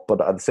fairy folk, but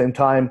at the same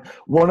time,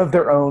 one of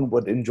their own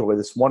would enjoy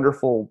this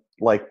wonderful,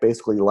 like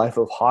basically life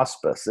of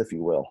hospice, if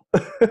you will,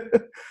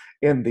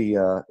 in the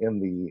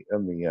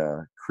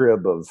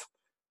crib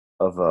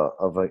of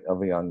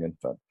a young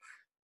infant.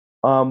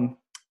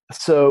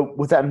 So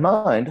with that in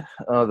mind,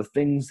 the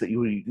things that you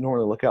would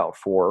normally look out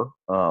for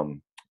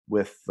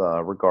with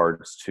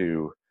regards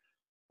to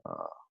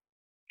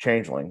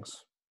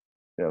changelings,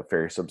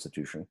 fairy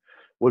substitution,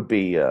 would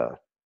be a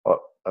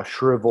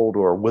shriveled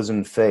or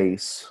wizened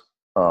face.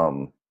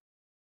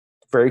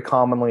 Very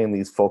commonly in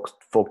these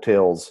folk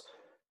tales,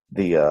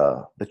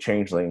 the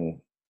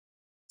changeling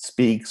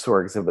speaks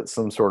or exhibits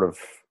some sort of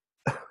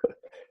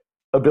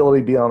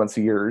ability beyond its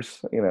years.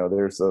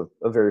 There's a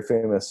very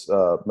famous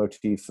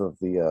motif of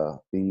the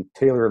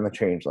tailor and the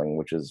changeling,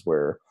 which is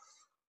where,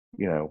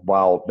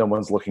 while no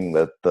one's looking,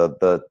 the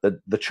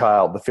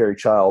child, the fairy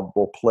child,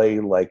 will play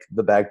like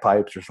the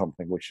bagpipes or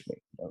something, which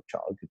no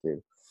child could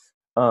do.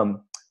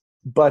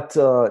 But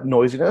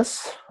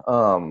noisiness,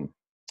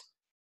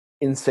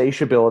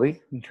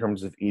 insatiability in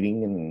terms of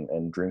eating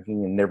and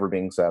drinking and never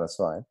being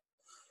satisfied,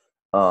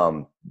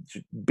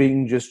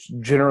 being just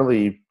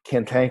generally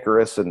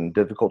cantankerous and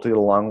difficult to get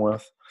along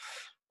with,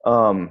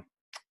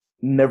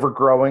 never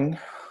growing,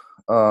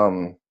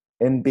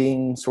 and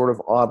being sort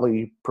of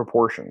oddly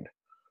proportioned.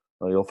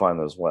 You'll find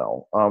those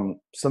well.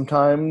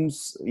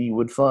 Sometimes you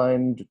would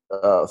find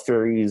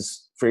fairy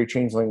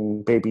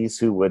changeling babies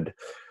who would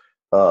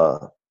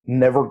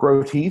never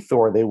grow teeth,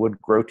 or they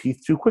would grow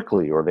teeth too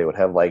quickly, or they would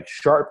have like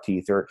sharp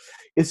teeth, or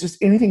it's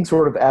just anything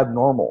sort of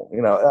abnormal.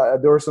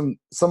 There were some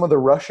of the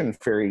Russian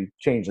fairy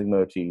changeling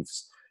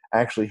motifs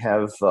actually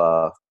have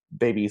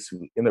babies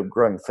who end up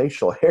growing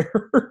facial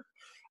hair.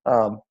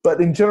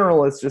 But in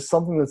general, it's just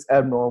something that's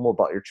abnormal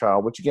about your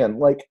child, which again,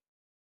 like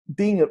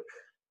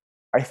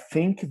I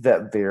think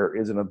that there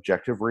is an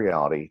objective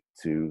reality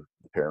to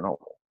the paranormal.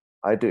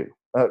 I do.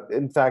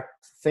 In fact,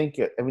 think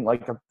it. I mean,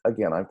 like,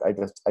 again, I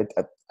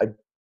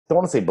don't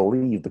want to say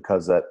believe,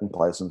 because that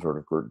implies some sort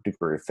of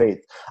degree of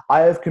faith. I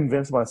have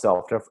convinced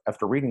myself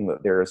after reading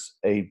that there's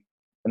an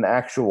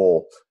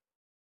actual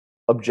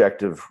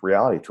objective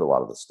reality to a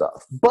lot of this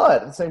stuff.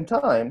 But at the same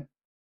time,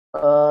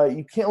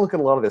 you can't look at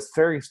a lot of this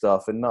fairy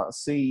stuff and not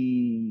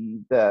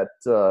see that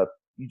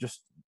you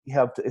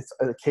have to. It's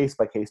a case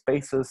by case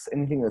basis.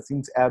 Anything that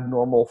seems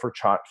abnormal for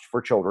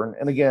children,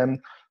 and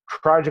again,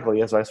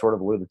 tragically, as I sort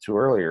of alluded to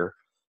earlier,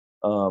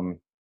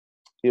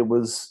 it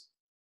was.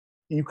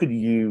 You could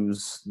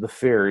use the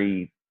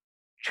fairy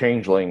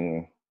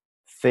changeling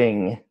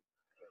thing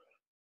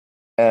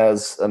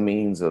as a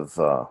means of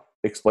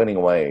explaining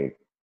away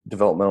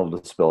developmental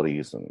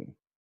disabilities, and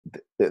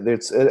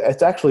it's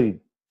actually,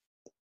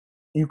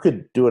 you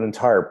could do an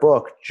entire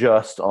book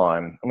just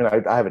on. I mean,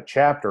 I have a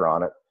chapter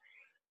on it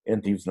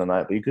in Thieves in the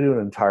Night, but you could do an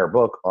entire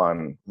book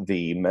on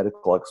the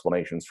medical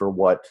explanations for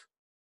what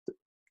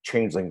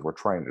changelings were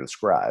trying to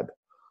describe.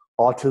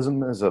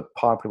 Autism is a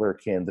popular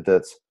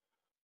candidate.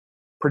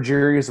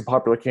 Progeria is a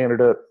popular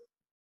candidate.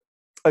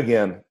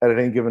 Again, at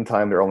any given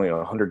time, there are only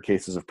 100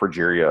 cases of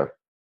progeria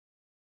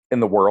in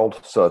the world,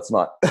 so it's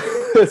not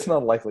it's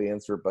not a likely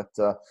answer. But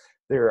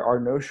there are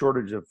no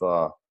shortage of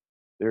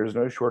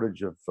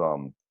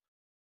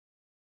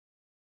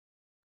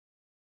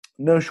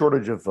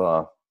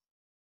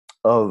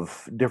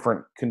of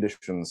different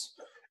conditions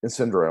and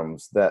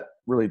syndromes that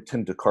really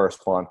tend to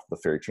correspond to the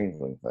fairy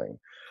changeling thing.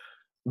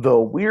 The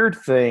weird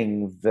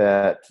thing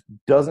that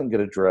doesn't get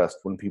addressed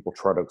when people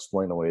try to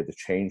explain away the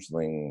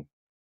changeling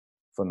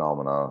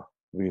phenomena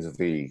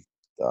vis-a-vis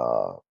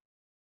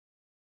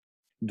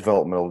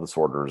developmental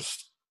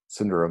disorders,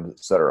 syndromes,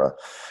 etc.,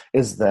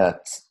 is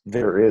that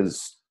there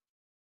is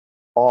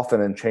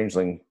often in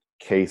changeling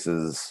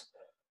cases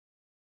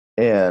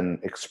an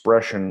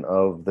expression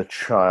of the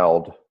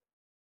child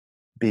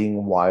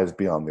being wise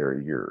beyond their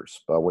years,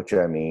 by which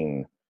I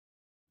mean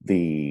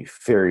the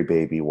fairy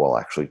baby will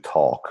actually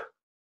talk,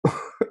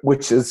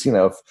 which is,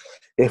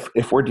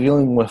 if we're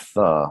dealing with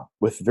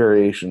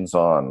variations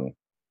on,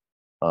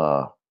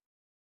 uh,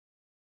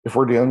 if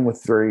we're dealing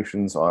with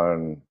variations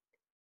on,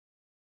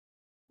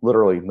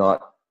 literally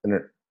not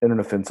in an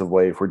offensive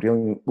way, if we're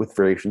dealing with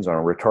variations on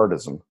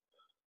retardism,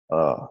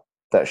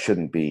 that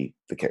shouldn't be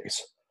the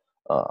case.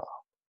 Uh,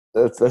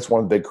 that's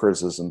one of the big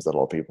criticisms that a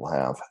lot of people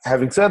have.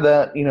 Having said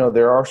that,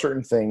 there are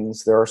certain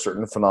things, there are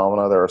certain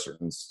phenomena, there are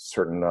certain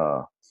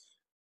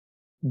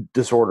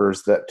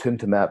disorders that tend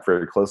to map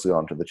very closely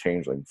onto the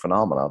changeling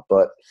phenomena,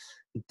 but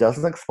it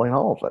doesn't explain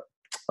all of it.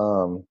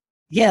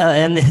 Yeah,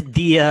 and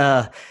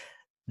the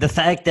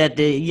fact that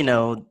they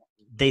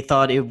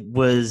thought it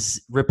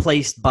was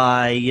replaced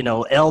by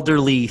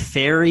elderly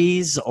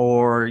fairies,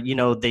 or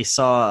they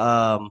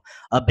saw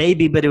a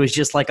baby, but it was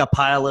just like a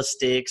pile of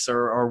sticks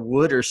or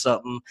wood or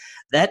something.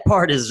 That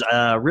part is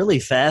really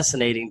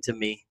fascinating to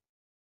me.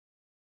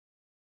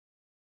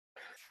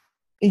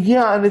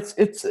 Yeah, and it's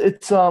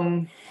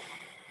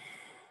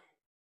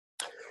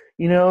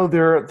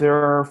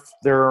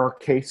there are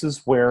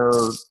cases where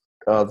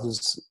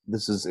this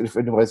is, if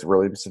anybody's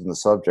really interested in the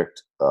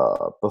subject,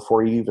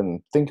 before you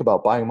even think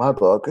about buying my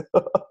book,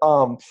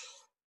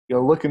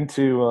 look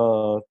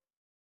into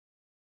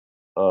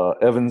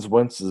Evans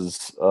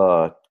Wentz's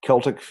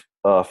Celtic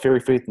Fairy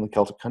Faith in the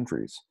Celtic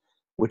Countries,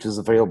 which is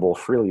available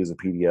freely as a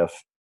PDF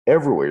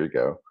everywhere you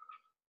go.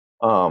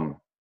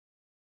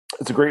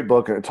 It's a great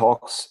book, and it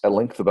talks at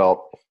length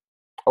about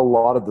a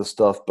lot of this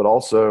stuff, but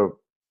also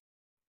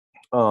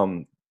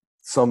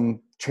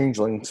some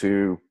changelings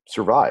who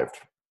survived.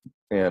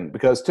 And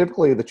because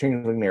typically the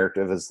changeling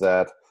narrative is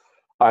that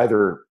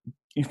either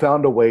you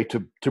found a way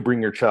to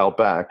bring your child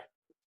back,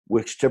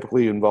 which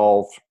typically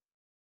involved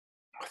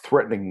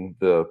threatening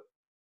the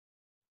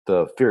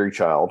fairy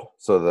child,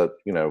 so that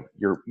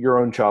your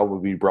own child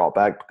would be brought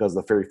back because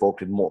the fairy folk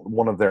did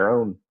one of their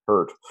own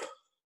hurt,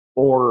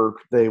 or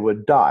they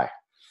would die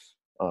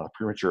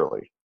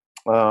prematurely.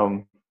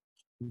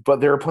 But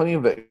there are plenty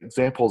of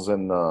examples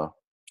in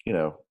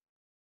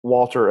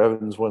Walter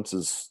Evans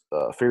Wentz's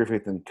Fairy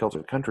Faith in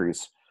Celtic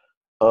Countries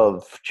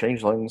of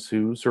changelings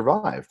who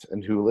survived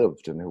and who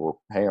lived and who were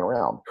hanging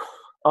around.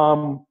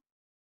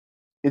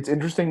 It's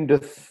interesting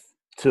to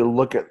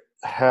look at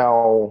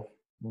how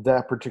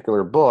that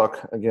particular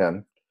book,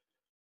 again,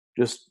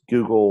 just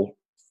Google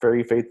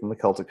Fairy Faith in the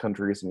Celtic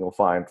Countries and you'll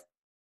find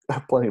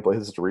plenty of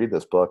places to read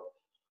this book.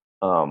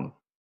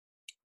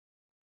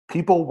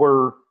 People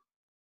were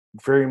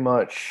very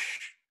much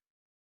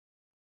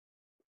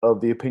of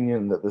the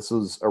opinion that this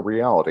was a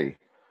reality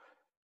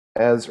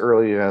as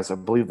early as, I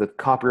believe the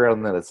copyright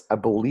on that is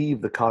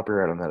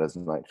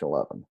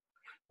 1911.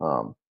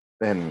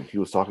 And he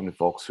was talking to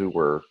folks who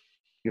were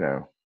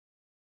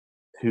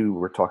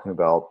talking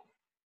about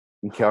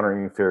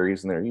encountering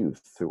fairies in their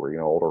youth, who were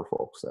older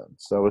folks then.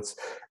 So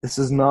this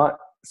is not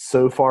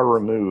so far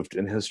removed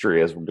in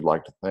history as we would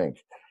like to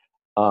think.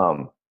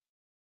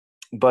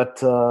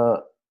 But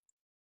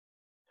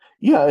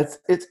yeah,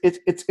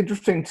 it's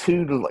interesting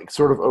too to like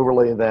sort of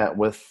overlay that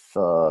with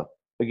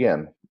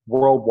again,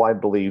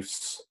 worldwide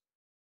beliefs,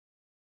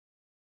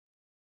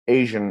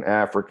 Asian,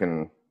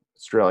 African,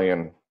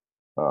 Australian,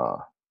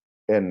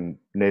 and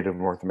Native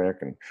North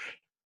American.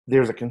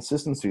 There's a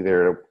consistency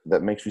there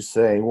that makes you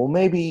say, well,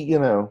 maybe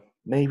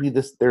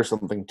there's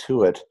something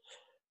to it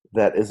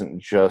that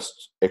isn't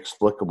just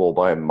explicable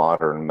by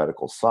modern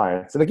medical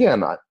science. And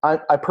again,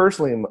 I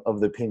personally am of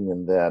the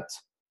opinion that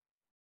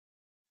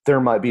there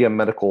might be a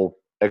medical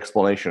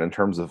explanation in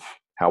terms of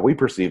how we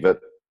perceive it,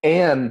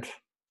 and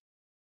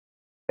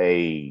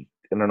an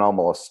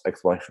anomalous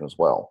explanation as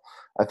well.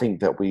 I think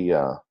that we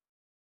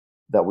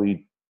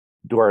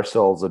do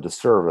ourselves a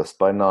disservice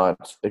by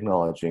not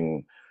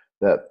acknowledging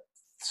that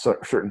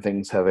certain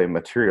things have a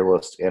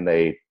materialist and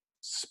a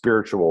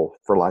spiritual,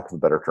 for lack of a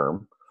better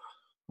term,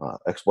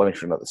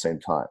 explanation at the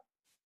same time.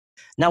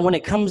 Now, when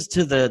it comes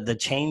to the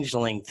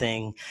changeling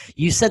thing,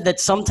 you said that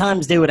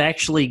sometimes they would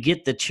actually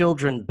get the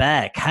children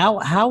back.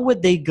 How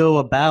would they go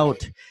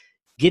about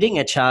getting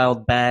a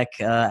child back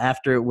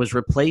after it was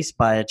replaced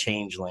by a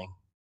changeling?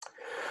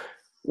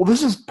 Well,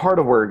 this is part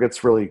of where it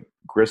gets really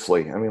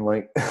grisly. I mean,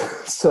 like,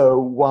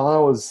 so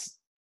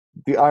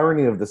the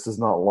irony of this is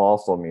not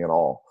lost on me at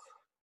all.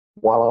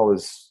 While I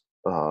was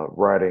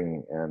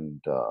writing and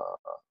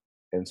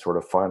sort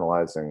of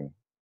finalizing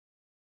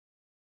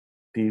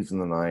Thieves in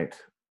the Night,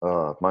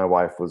 my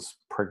wife was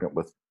pregnant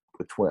with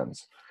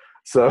twins,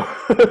 so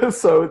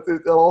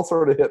it all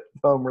sort of hit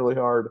home really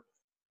hard.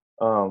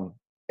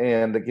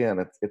 And again,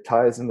 it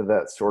ties into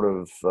that sort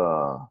of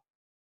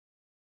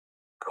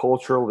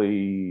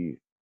culturally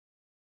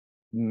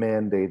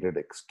mandated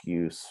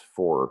excuse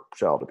for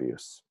child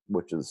abuse,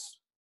 which is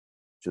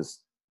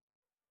just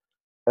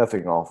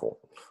effing awful.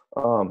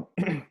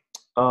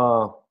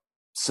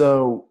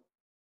 So,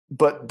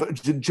 but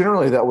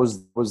generally that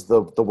was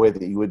the way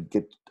that you would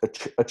get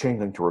a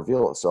changeling to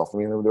reveal itself. I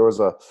mean, there was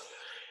a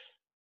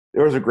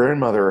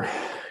grandmother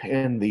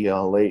in the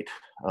late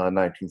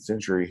 19th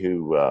century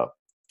who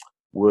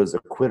was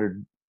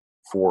acquitted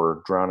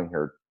for drowning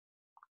her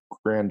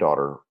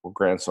granddaughter or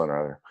grandson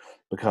rather,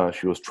 because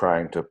she was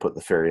trying to put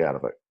the ferry out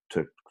of it,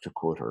 to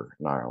quote her,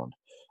 in Ireland,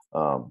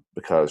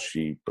 because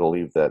she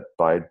believed that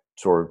by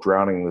sort of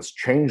drowning this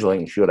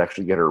changeling, she would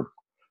actually get her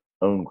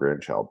own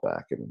grandchild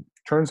back. And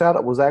turns out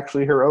it was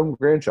actually her own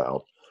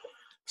grandchild.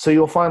 So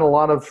you'll find a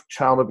lot of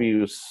child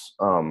abuse,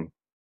 in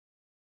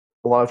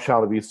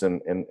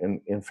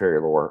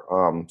fairy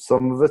lore.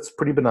 Some of it's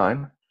pretty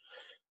benign.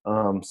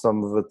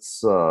 Some of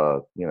it's,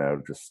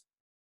 just,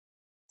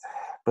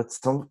 but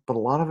a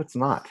lot of it's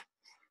not.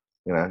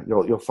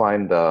 You'll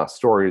find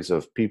stories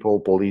of people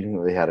believing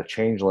that they had a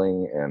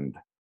changeling and,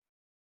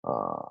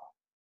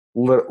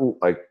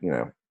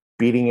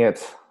 beating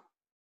it,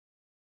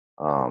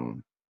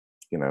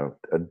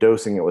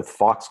 dosing it with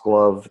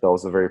foxglove. That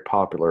was a very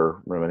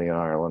popular remedy in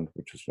Ireland,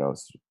 which is,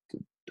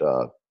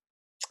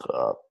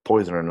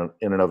 poison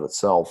in and of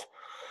itself.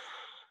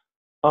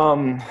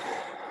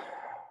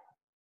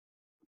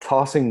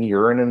 Tossing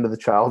urine into the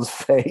child's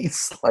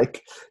face,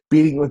 like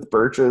beating with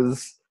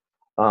birches,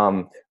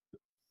 and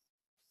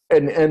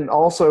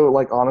also,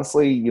 like,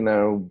 honestly,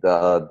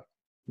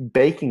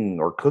 baking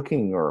or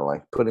cooking or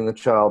like putting the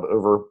child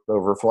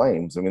over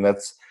flames. I mean,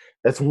 that's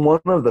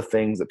one of the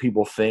things that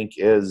people think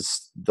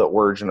is the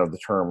origin of the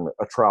term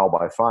 "a trial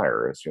by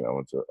fire." Is,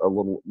 it's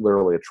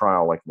literally a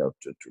trial, like,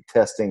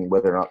 testing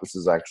whether or not this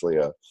is actually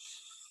a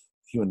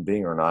human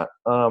being or not.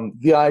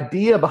 The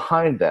idea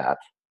behind that,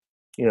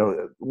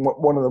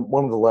 one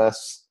of the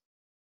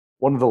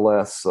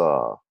less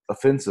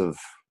offensive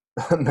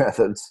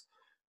methods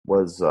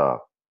was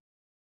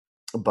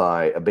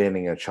by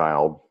abandoning a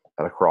child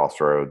at a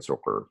crossroads,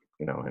 or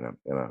in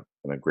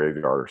a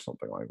graveyard or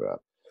something like that.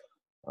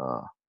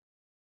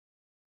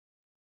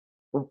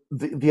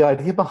 The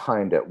idea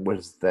behind it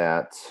was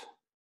that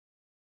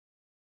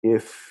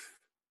if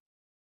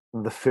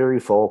the fairy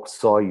folk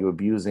saw you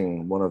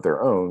abusing one of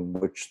their own,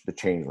 which the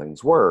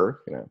changelings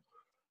were,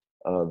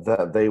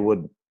 that they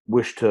would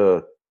wish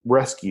to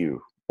rescue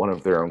one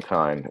of their own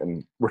kind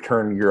and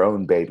return your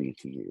own baby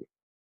to you.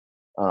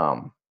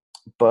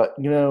 But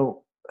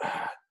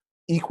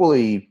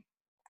equally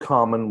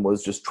common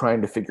was just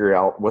trying to figure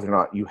out whether or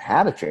not you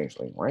had a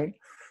changeling, right?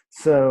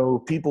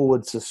 So people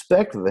would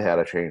suspect that they had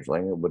a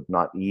changeling. It would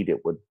not eat.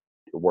 It would,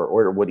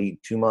 or it would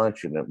eat too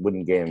much, and it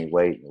wouldn't gain any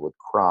weight, and it would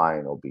cry,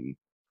 and it'll be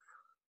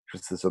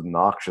just this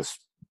obnoxious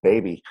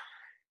baby.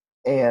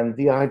 And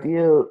the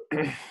idea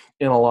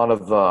in a lot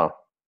of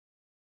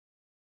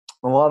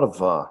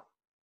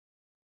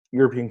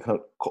European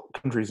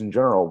countries in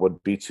general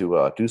would be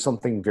to do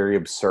something very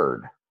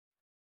absurd,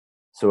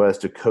 so as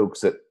to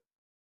coax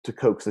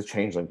the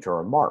changeling to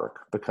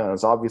remark,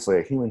 because obviously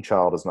a human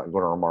child is not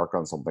going to remark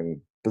on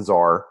something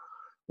bizarre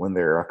when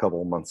they're a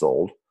couple of months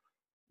old.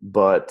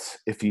 But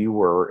if you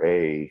were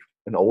an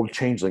old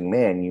changeling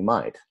man, you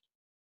might.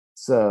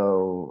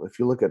 So if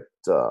you look at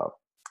a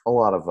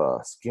lot of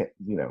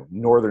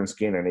northern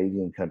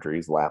Scandinavian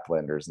countries,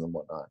 Laplanders and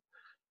whatnot,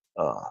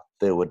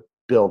 they would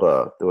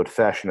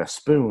fashion a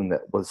spoon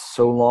that was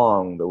so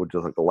long that would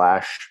just like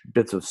lash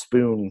bits of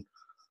spoon,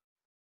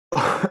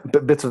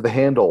 bits of the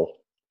handle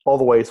all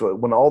the way, so it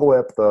went all the way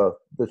up the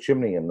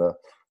chimney. And the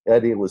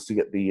idea was to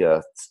get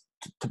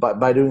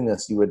by doing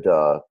this, you would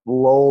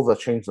lull the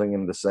changeling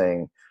into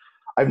saying,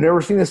 "I've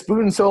never seen a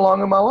spoon so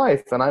long in my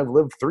life, and I've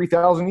lived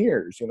 3,000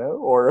 years,"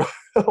 or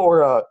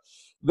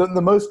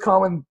the most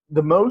common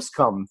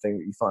thing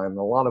that you find in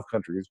a lot of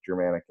countries,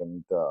 Germanic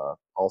and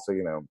also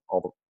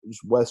all the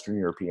just Western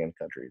European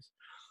countries,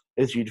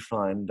 is you'd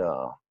find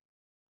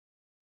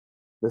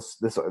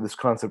this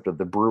concept of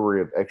the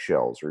brewery of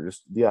eggshells, or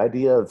just the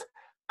idea of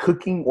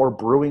cooking or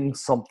brewing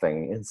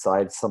something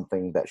inside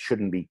something that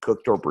shouldn't be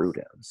cooked or brewed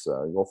in.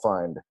 So you'll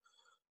find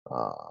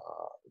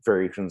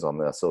variations on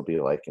this. It'll be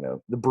like,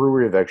 the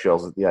brewery of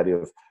eggshells is the idea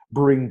of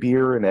brewing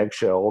beer in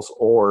eggshells,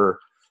 or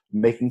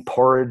making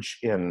porridge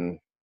in,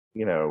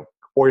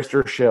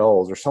 oyster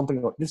shells, or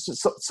something like this.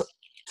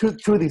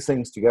 Two of these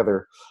things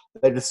together,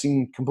 they just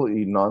seem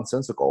completely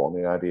nonsensical. And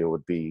the idea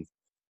would be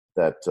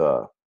that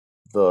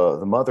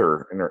the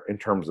mother, in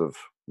terms of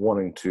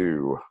wanting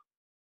to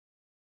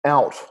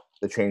out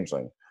the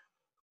changeling,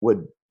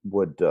 would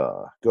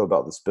go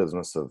about this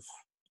business of,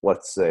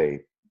 let's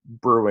say,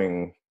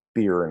 brewing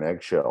beer in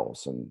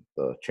eggshells, and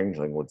the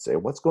changeling would say,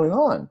 "What's going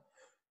on?"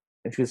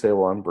 And she'd say,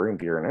 "Well, I'm brewing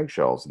beer in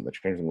eggshells." And the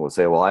changeling would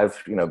say, "Well,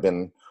 I've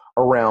been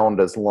around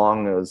as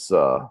long as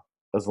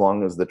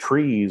the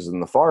trees in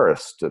the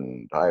forest,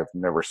 and I've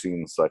never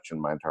seen such in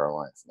my entire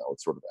life." And that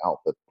would sort of out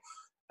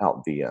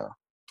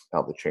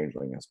the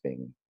changeling as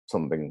being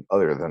something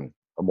other than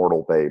a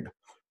mortal babe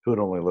who had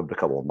only lived a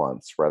couple of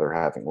months, rather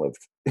having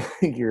lived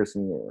years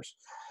and years.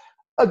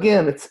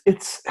 Again,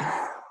 it's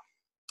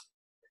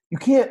you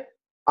can't.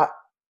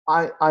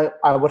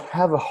 I would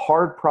have a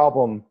hard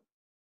problem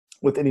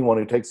with anyone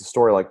who takes a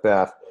story like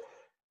that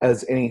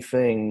as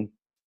anything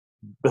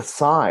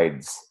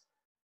besides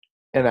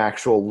an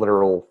actual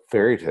literal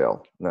fairy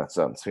tale, in that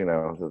sense.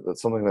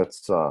 That's something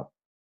that's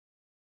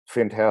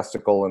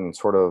fantastical and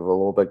sort of a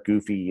little bit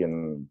goofy,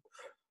 and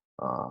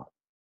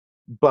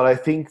but I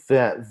think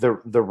that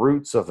the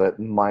roots of it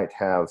might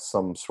have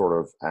some sort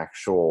of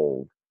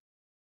actual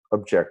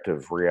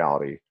objective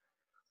reality,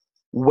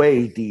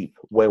 way deep,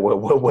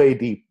 way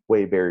deep,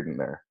 way buried in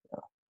there.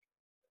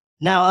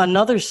 Now,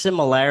 another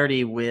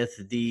similarity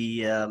with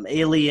the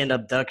alien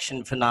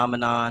abduction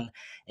phenomenon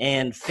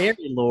and fairy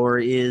lore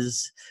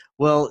is,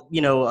 well,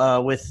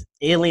 with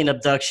alien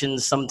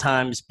abductions,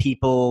 sometimes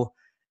people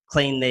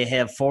claim they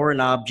have foreign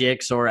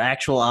objects or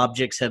actual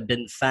objects have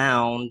been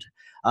found.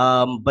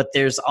 But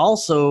there's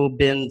also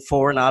been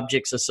foreign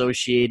objects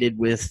associated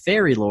with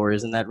fairy lore.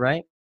 Isn't that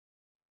right?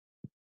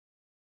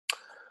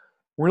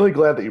 I'm really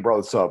glad that you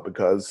brought this up,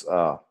 because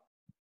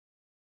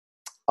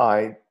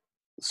I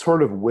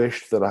sort of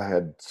wished that I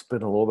had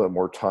spent a little bit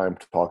more time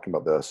talking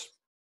about this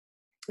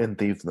in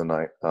Thieves in the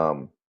Night.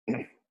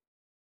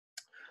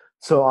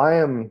 So I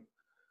am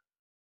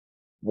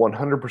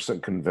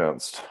 100%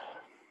 convinced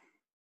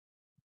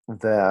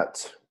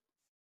that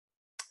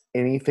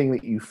anything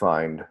that you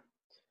find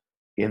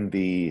in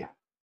the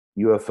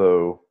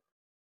UFO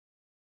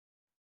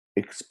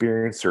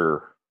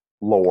experiencer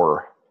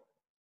lore,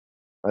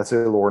 I say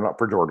lore not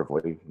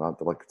pejoratively,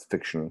 not like it's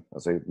fiction. I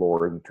say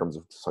lore in terms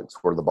of just like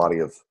sort of the body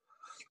of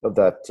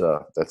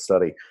that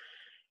study.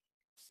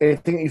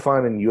 Anything that you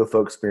find in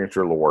UFO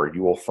experiencer lore,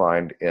 you will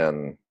find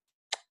in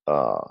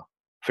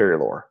fairy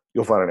lore.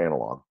 You'll find an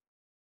analog,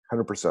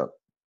 100%.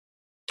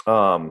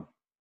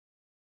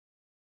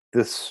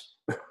 This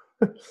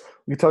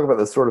we talk about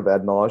this sort of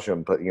ad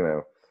nauseum, but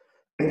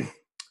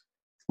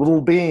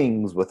little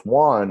beings with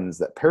wands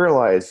that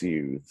paralyze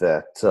you,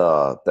 that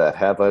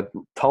have a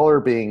taller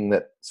being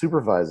that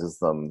supervises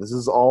them. This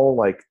is all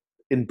like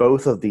in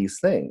both of these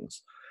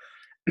things.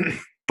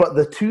 But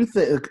the two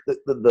things,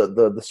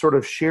 the sort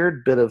of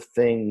shared bit of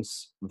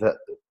things, that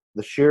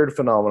the shared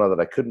phenomena that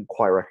I couldn't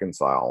quite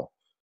reconcile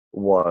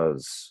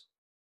was,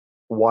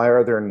 why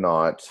are there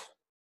not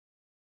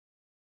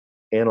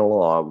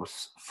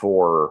analogs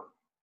for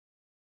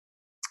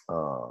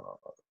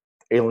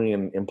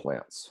alien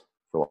implants,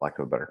 for lack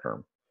of a better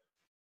term,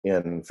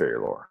 in fairy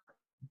lore?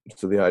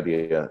 So the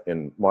idea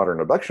in modern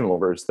abduction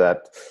lore is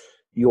that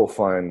you'll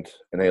find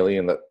an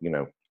alien that,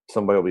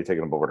 somebody will be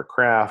taking them over to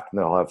craft,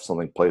 and they'll have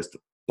something placed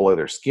below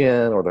their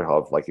skin, or they'll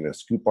have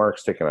scoop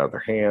marks taken out of their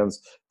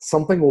hands.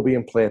 Something will be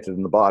implanted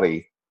in the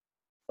body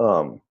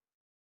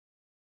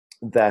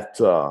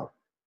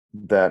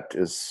that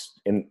is,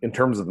 in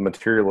terms of the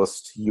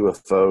materialist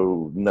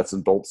UFO nuts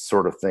and bolts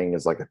sort of thing,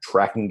 is like a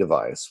tracking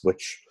device,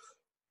 which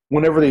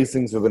whenever these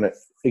things have been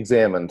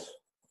examined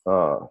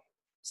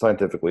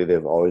scientifically,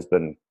 they've always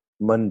been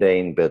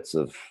mundane bits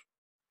of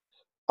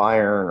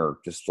iron, or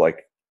just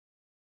like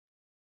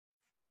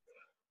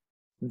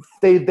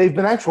they've been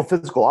actual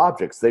physical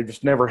objects. They've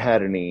just never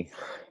had any.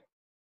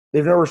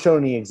 They've never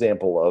shown any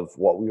example of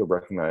what we would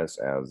recognize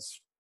as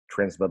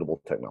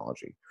transmittable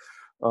technology.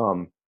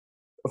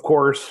 Of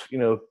course,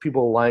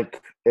 people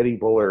like Eddie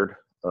Bullard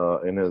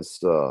in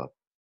his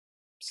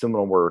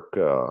seminal work,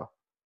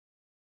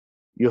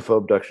 UFO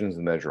Abductions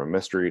and Measure of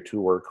Mystery, a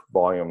 2-work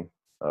volume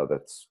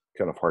that's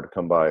kind of hard to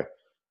come by,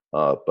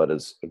 but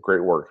is a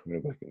great work.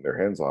 Anybody can get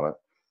their hands on it.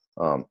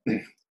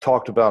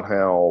 Talked about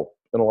how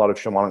in a lot of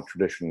shamanic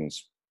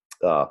traditions,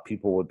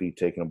 people would be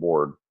taken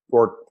aboard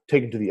or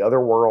taken to the other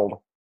world,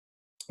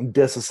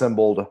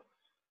 disassembled,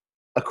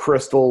 a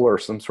crystal or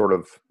some sort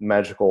of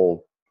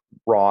magical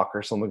rock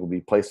or something would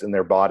be placed in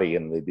their body,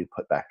 and they'd be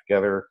put back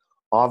together.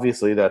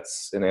 Obviously,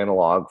 that's an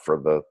analog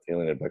for the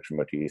alien abduction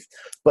motif.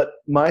 But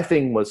my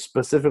thing was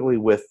specifically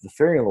with the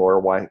fairy lore.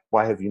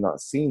 Why have you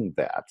not seen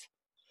that?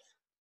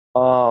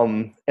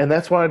 And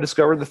that's when I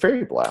discovered the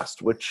fairy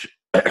blast, which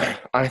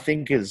I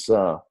think is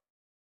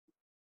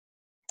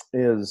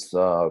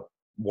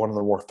one of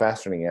the more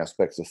fascinating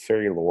aspects of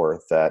fairy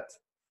lore that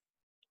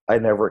I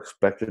never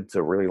expected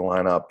to really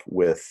line up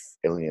with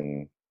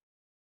alien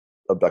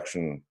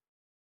abduction,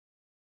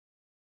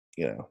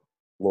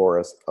 lore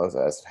as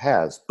it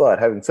has. But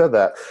having said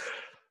that,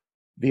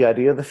 the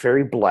idea of the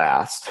fairy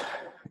blast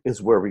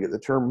is where we get the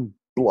term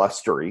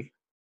blustery,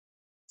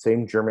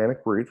 same Germanic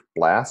root,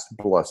 blast,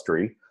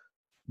 blustery,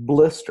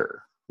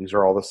 blister. These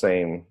are all the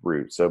same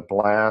root. So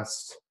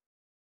blast,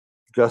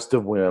 gust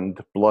of wind,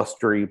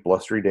 blustery,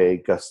 blustery day,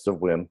 gust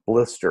of wind,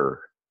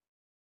 blister,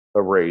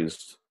 a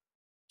raised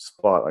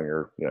spot on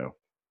your,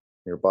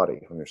 your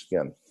body, on your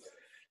skin.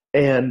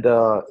 And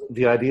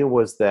the idea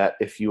was that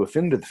if you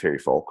offended the fairy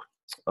folk,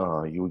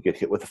 you would get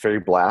hit with a fairy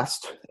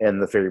blast,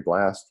 and the fairy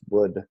blast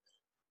would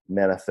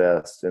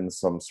manifest in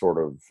some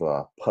sort of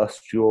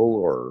pustule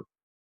or,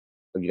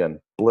 again,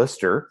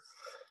 blister,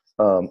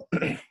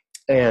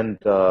 and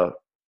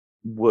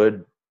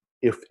would,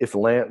 if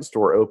lanced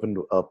or opened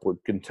up,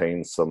 would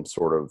contain some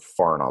sort of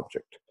foreign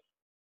object.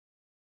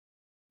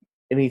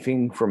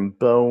 Anything from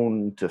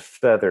bone to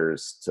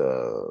feathers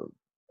to,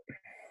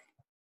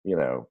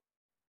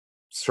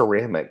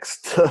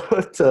 ceramics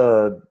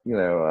to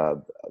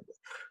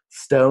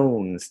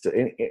stones,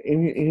 to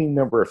any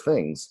number of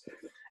things.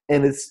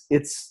 And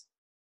it's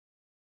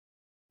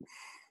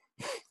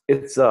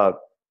it's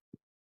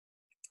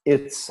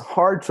it's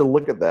hard to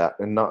look at that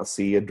and not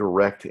see a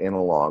direct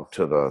analog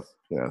to the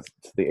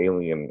to the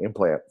alien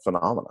implant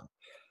phenomena.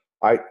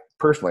 I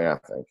personally, I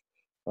think,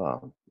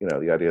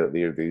 the idea that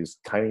they're these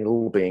tiny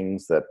little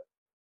beings that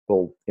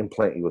will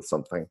implant you with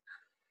something.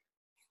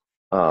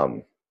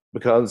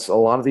 Because a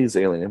lot of these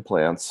alien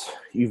implants,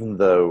 even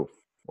though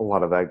a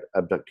lot of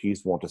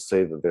abductees want to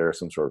say that they're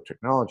some sort of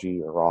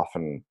technology, are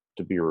often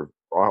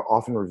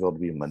revealed to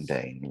be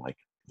mundane, like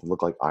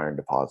look like iron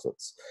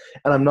deposits.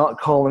 And I'm not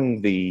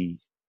calling the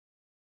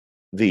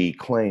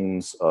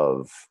claims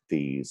of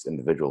these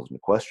individuals into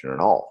question at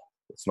all.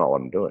 That's not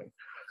what I'm doing.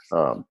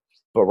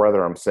 But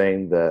rather, I'm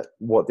saying that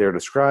what they're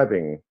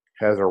describing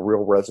has a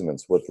real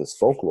resonance with this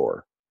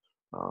folklore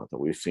that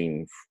we've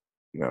seen,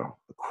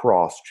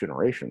 across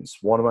generations.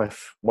 One of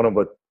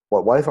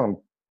what I found,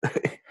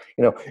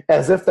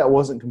 as if that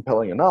wasn't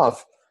compelling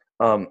enough,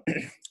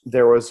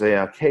 there was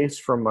a case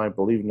from, I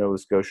believe, Nova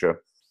Scotia,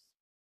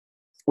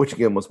 which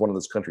again was one of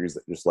those countries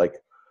that just like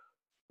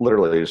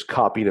literally just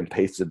copied and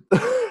pasted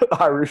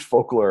Irish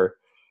folklore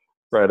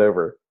right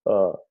over.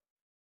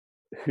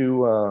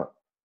 Who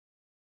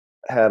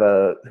had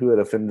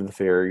offended the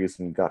fairies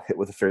and got hit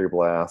with a fairy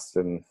blast,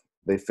 and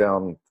they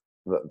found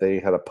that they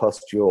had a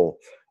pustule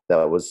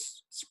that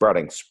was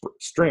sprouting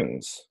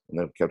strings, and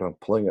they kept on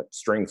pulling it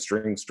strings.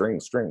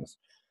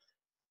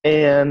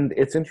 And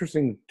it's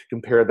interesting to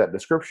compare that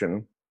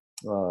description,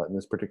 in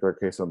this particular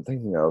case I'm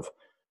thinking of,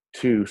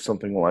 to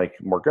something like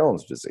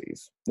Morgellons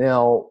disease.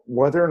 Now,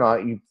 whether or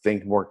not you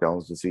think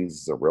Morgellons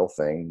disease is a real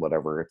thing,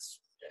 whatever,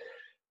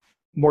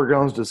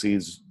 Morgellons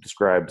disease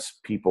describes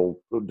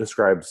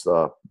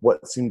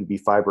what seem to be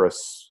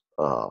fibrous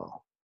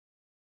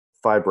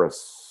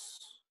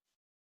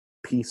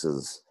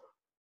pieces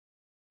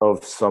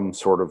of some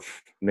sort of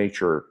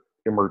nature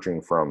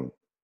emerging from,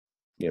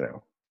 a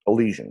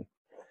lesion.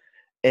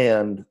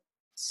 And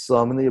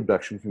some in the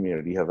abduction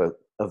community have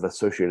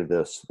associated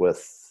this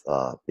with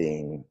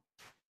being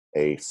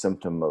a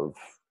symptom of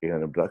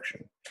an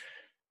abduction.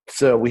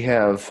 So we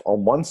have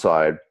on one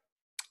side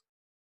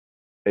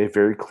a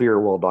very clear,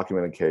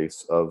 well-documented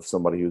case of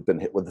somebody who's been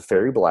hit with a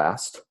fairy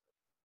blast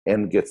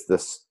and gets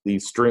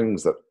these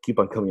strings that keep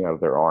on coming out of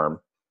their arm.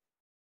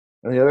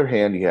 On the other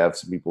hand, you have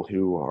some people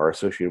who are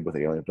associated with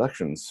alien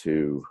abductions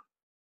who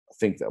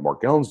think that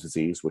Morgellons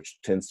disease, which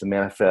tends to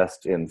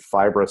manifest in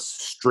fibrous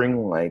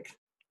string-like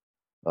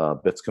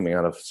bits coming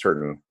out of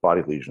certain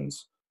body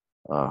lesions,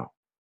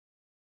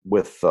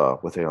 with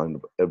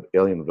alien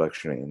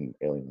abduction and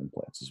alien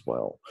implants as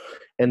well.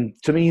 And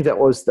to me, that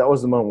was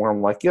the moment where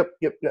I'm like, yep.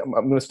 I'm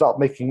going to stop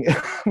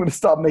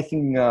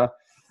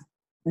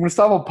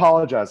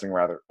apologizing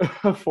rather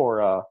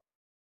for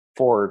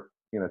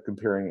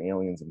comparing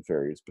aliens and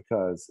fairies,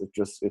 because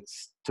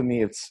it's to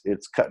me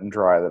it's cut and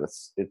dry that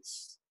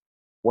it's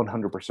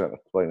 100%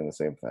 explaining the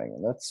same thing.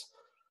 And that's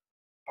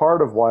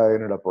part of why I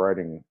ended up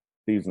writing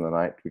Thieves in the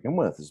Night to begin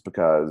with, is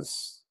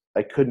because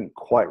I couldn't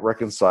quite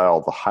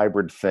reconcile the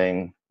hybrid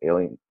thing,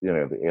 the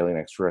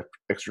alien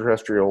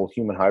extraterrestrial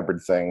human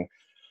hybrid thing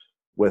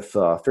with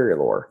fairy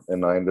lore.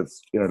 And I ended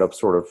up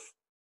sort of,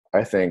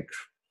 I think,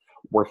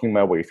 working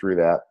my way through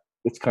that.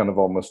 It's kind of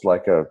almost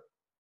like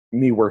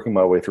me working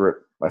my way through it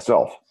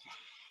myself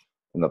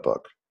in the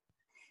book.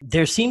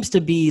 There seems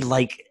to be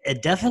like a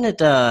definite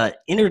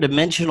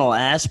interdimensional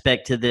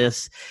aspect to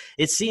this.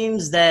 It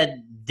seems that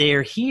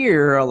they're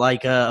here,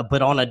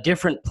 but on a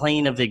different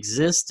plane of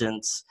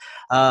existence.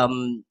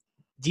 Do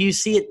you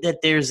see it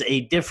that there's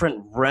a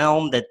different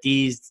realm that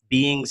these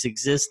beings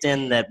exist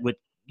in that would,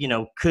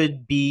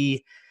 could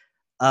be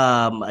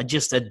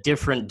just a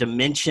different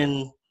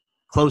dimension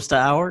close to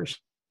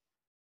ours?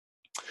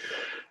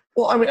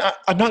 Well, I mean,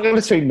 I'm not going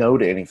to say no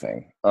to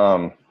anything.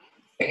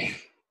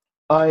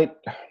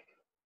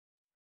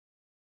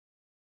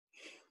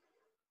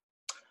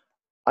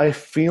 I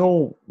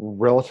feel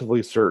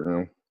relatively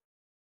certain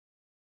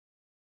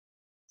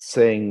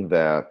saying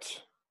that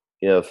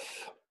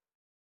if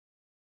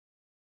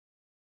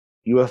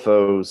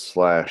UFOs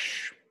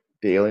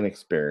 / the alien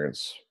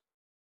experience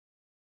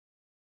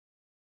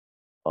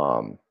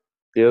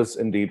is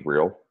indeed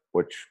real,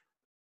 which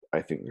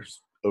I think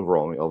there's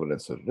overwhelming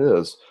evidence that it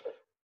is,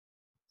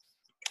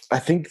 I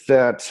think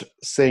that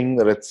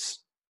its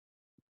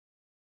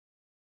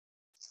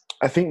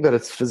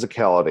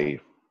physicality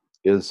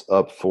is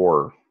up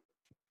for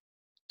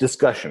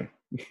discussion.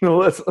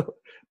 Let's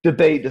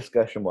debate,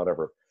 discussion,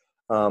 whatever.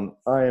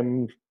 I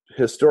am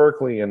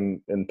historically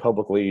and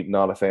publicly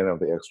not a fan of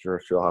the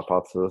extraterrestrial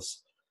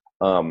hypothesis.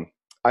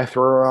 I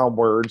throw around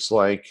words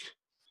like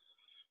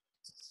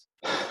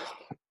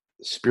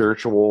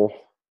spiritual,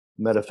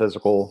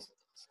 metaphysical.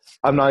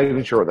 I'm not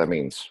even sure what that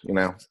means,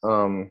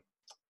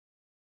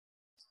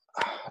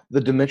 the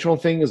dimensional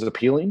thing is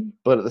appealing,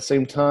 but at the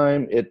same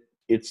time,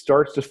 it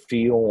starts to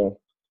feel,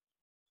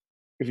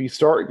 if you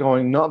start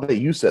going, not that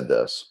you said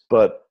this,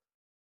 but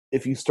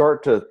if you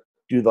start to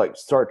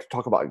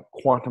talk about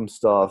quantum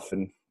stuff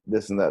and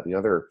this and that and the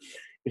other,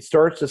 it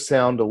starts to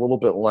sound a little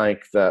bit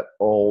like that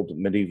old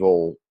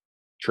medieval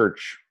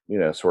church,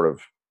 sort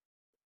of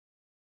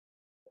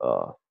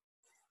uh,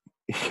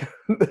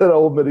 that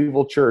old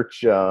medieval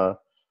church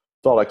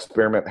thought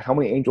experiment, how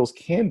many angels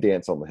can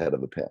dance on the head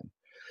of a pin?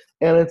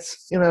 And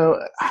it's,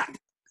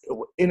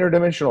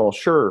 interdimensional,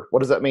 sure. What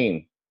does that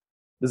mean?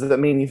 Does that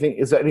mean anything?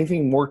 Is that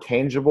anything more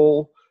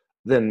tangible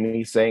than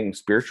me saying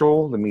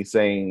spiritual, than me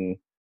saying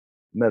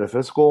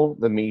metaphysical,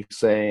 than me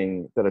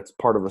saying that it's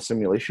part of a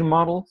simulation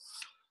model?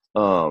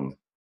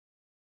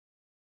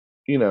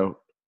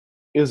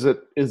 Is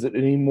it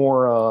any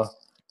more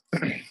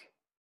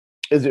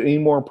is it any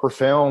more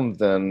profound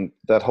than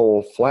that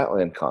whole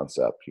flatland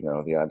concept?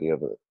 The idea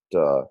of it,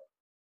 the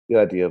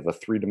idea of a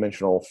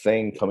three-dimensional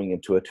thing coming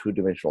into a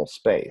two-dimensional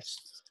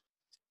space,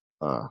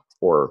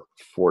 or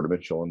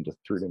four-dimensional into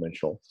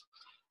three-dimensional.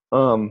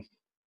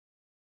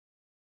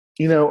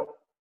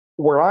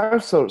 Where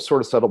I've sort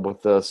of settled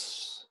with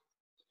this,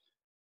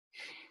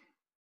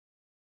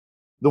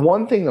 the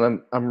one thing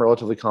that I'm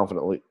relatively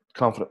confident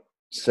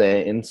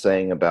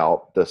saying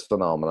about this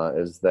phenomena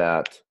is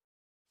that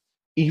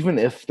even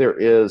if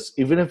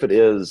it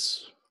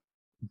is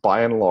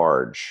by and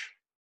large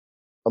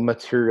a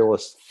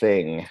materialist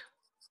thing,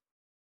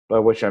 by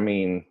which I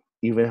mean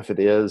even if it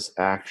is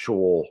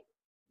actual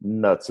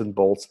nuts and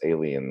bolts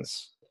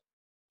aliens,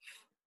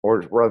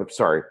 or rather,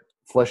 sorry,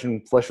 flesh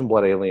and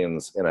blood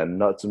aliens in a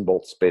nuts and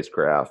bolts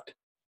spacecraft,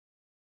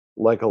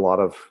 like a lot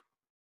of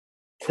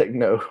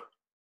techno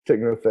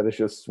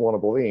fetishists want to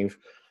believe,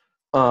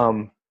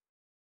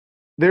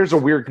 there's a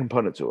weird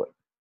component to it.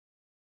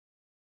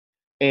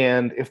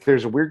 And if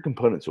there's a weird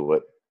component to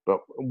it,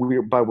 but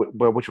weird by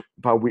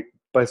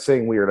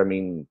saying weird, I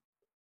mean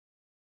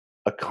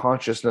a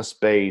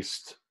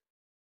consciousness-based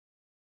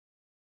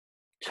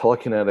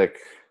telekinetic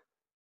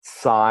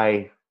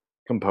psi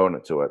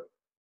component to it,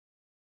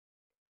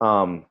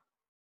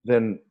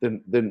 then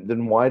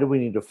why do we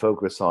need to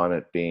focus on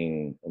it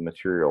being a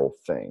material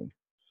thing?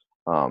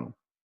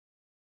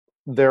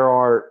 There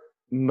are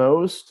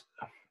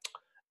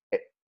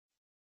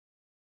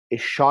a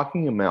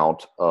shocking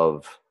amount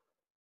of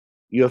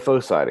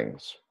UFO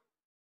sightings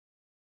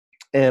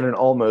and an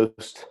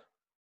almost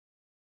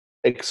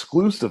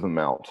exclusive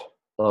amount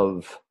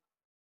of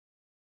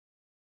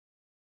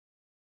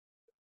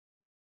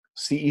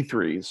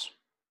CE3s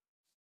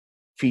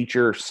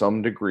feature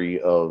some degree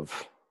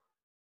of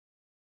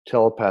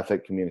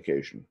telepathic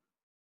communication.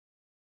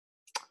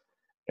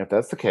 If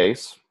that's the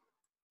case,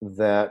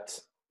 that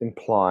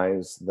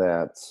implies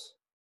that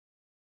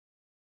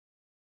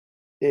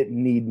it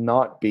need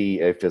not be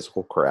a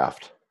physical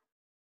craft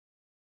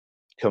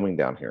coming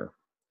down here.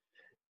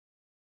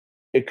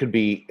 It could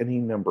be any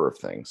number of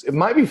things. It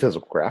might be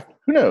physical craft.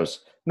 Who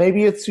knows?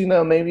 Maybe it's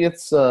maybe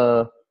it's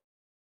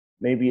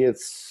maybe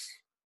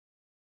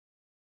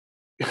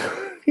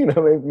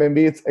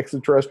it's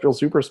extraterrestrial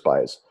super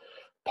spies,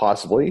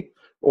 possibly,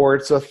 or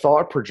it's a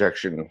thought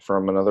projection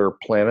from another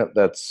planet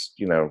that's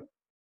that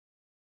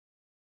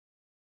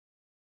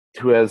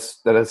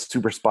has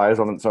super spies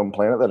on its own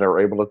planet that are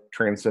able to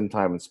transcend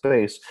time and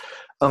space.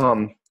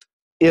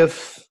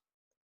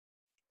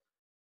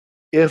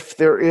 If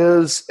there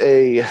is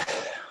a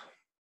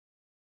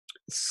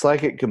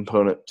psychic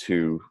component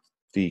to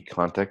the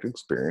contact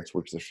experience,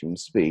 which there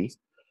seems to be,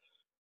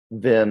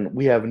 then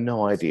we have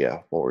no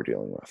idea what we're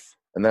dealing with.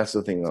 And that's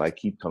the thing that I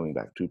keep coming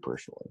back to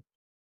personally.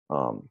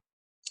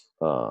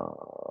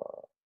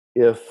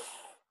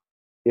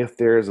 If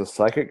there is a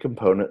psychic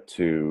component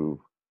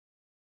to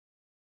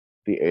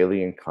the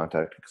alien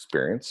contact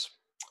experience,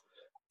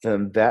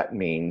 then that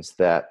means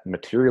that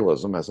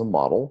materialism as a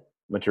model,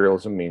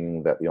 materialism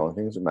meaning that the only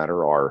things that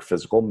matter are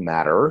physical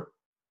matter,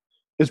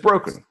 is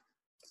broken.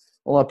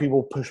 A lot of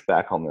people push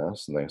back on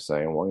this and they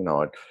say,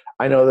 well,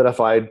 I know that if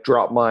I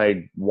drop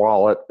my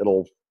wallet,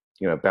 it'll,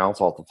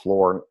 bounce off the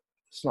floor.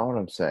 That's not what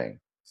I'm saying.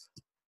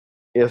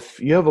 If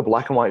you have a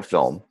black and white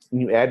film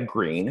and you add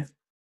green,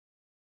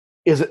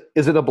 is it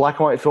a black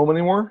and white film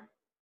anymore?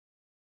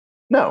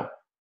 No,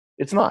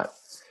 it's not.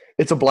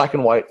 It's a black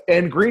and white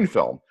and green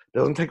film.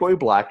 Doesn't take away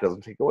black,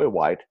 doesn't take away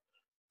white,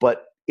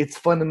 but it's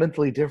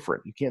fundamentally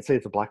different. You can't say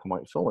it's a black and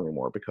white film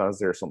anymore because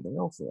there's something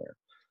else in there.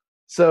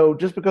 So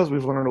just because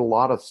we've learned a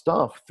lot of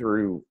stuff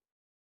through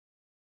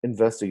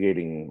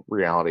investigating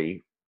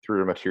reality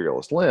through a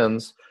materialist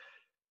lens,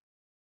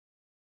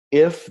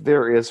 if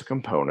there is a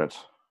component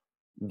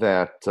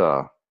that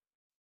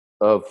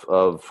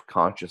of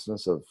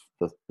consciousness of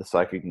the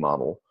psychic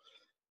model,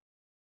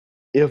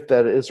 if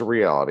that is a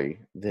reality,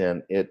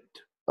 then it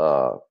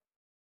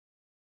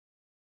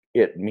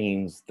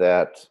means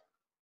that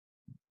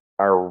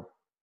our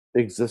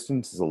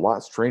existence is a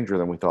lot stranger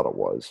than we thought it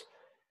was.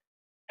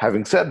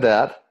 Having said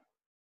that,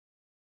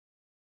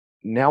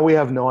 now we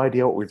have no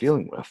idea what we're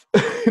dealing with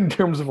in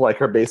terms of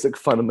our basic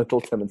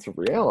fundamental tenets of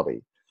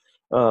reality.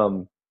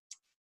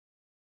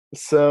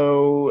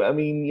 So, I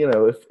mean,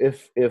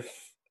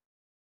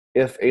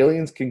 if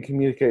aliens can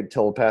communicate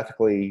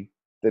telepathically,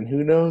 then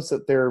who knows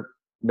that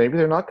maybe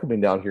they're not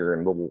coming down here in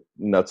little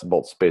nuts and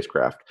bolts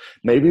spacecraft.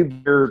 Maybe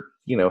they're,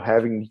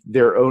 having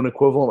their own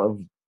equivalent of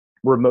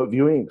remote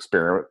viewing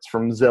experiments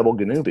from Zebel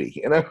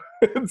Ganubi.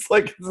 It's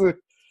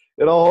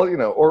It all,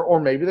 or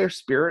maybe they're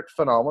spirit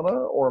phenomena,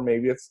 or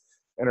maybe it's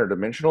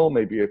interdimensional,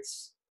 maybe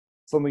it's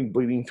something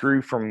bleeding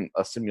through from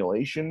a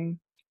simulation,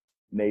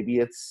 maybe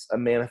it's a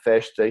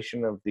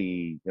manifestation of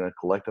the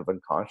collective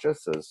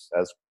unconscious,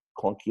 as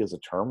clunky as a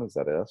term as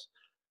that is.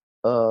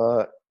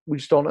 We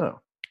just don't know.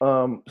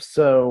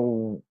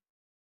 So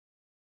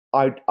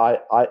I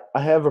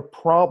have a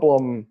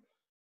problem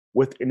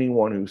with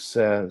anyone who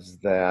says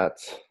that.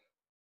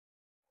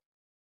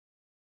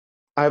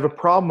 I have a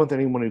problem with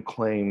anyone who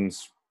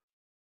claims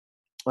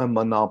a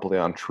monopoly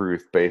on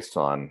truth based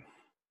on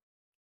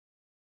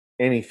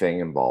anything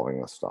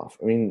involving this stuff.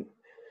 I mean,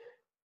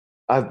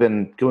 I've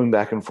been going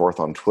back and forth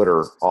on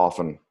Twitter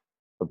often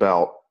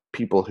about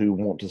people who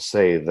want to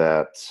say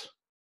that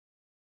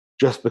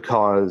just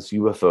because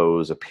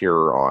UFOs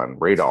appear on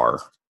radar,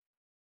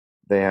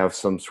 they have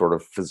some sort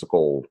of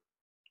physical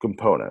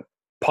component.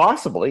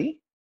 Possibly,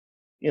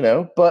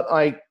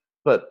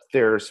 but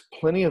there's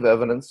plenty of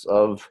evidence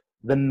of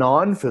the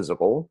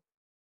non-physical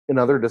in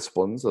other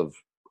disciplines of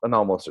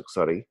anomalistic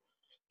study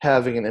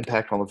having an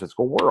impact on the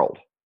physical world,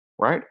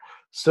 right?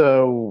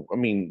 So, I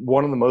mean,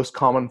 one of the most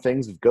common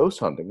things of ghost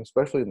hunting,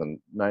 especially in the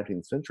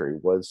 19th century,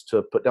 was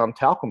to put down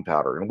talcum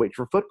powder and wait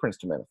for footprints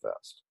to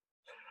manifest.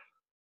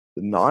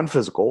 The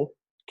non-physical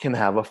can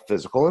have a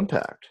physical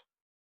impact.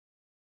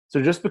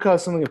 So just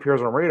because something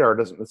appears on radar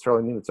doesn't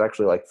necessarily mean it's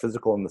actually like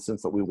physical in the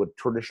sense that we would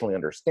traditionally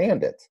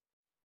understand it.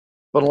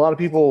 But a lot of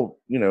people,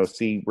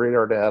 see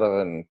radar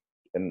data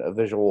and a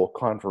visual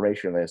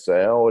confirmation. They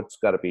say, oh, it's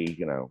got to be,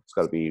 it's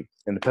got to be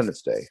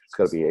Independence Day. It's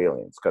got to be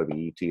Alien. It's got to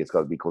be ET. It's got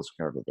to be Close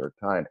Encounter of the Third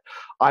Kind.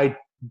 I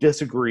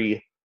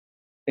disagree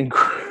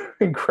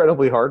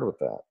incredibly hard with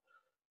that.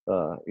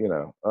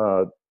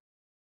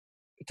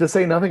 To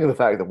say nothing of the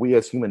fact that we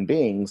as human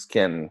beings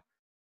can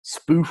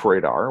spoof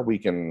radar. We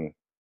can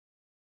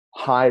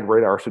hide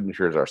radar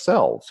signatures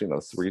ourselves.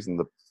 It's the reason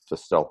the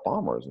stealth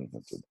bomber is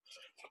invented.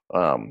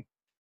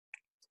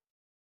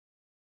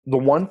 The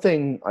one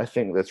thing I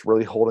think that's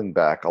really holding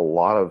back a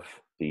lot of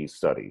these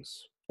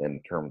studies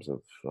in terms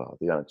of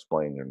the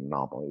unexplained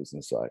anomalies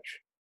and such,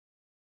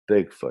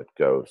 Bigfoot,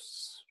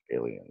 ghosts,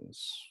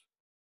 aliens,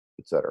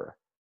 etc.,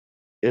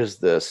 is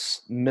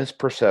this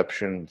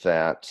misperception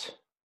that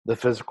the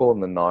physical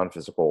and the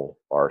non-physical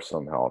are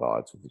somehow at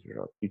odds with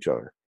each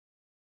other.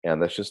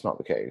 And that's just not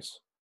the case.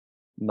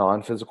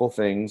 Non-physical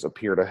things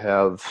appear to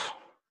have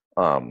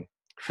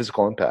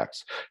physical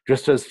impacts,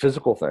 just as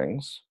physical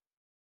things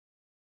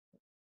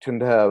tend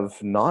to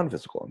have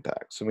non-physical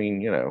impacts. I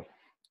mean,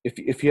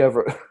 if you have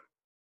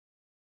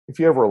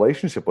a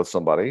relationship with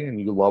somebody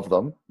and you love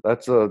them,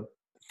 that's a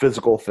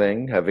physical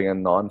thing having a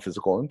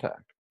non-physical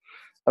impact.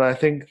 And I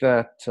think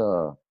that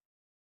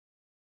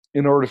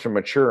in order to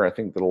mature, I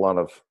think that a lot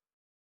of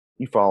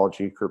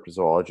ufology,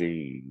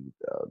 cryptozoology,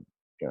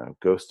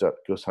 ghost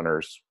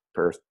hunters,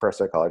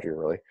 parapsychology,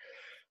 really,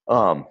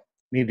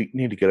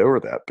 need to get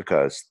over that,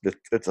 because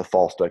it's a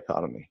false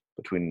dichotomy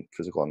between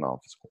physical and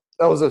non-physical.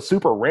 That was a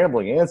super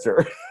rambling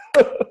answer,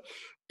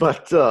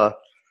 but but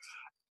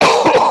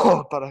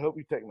I hope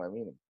you take my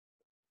meaning.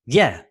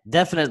 Yeah,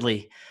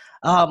 definitely.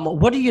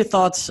 What are your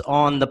thoughts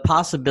on the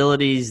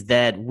possibilities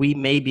that we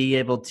may be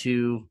able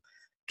to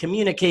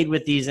communicate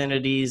with these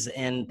entities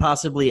and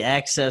possibly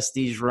access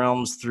these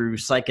realms through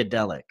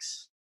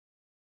psychedelics?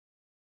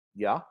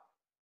 Yeah.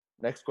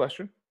 Next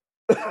question.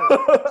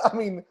 I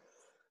mean,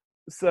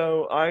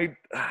 so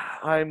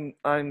I'm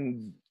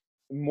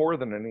more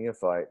than a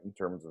neophyte in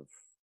terms of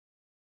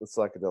the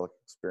psychedelic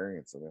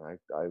experience. I mean,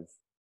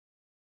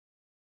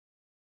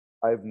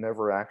 I've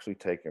never actually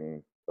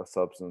taken a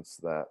substance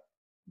that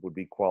would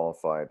be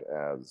qualified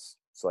as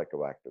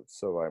psychoactive.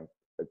 So I'm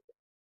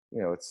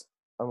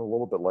a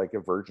little bit like a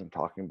virgin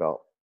talking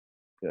about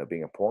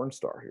being a porn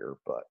star here,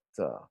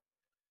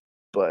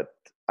 but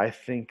I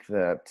think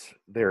that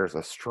there's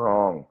a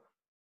strong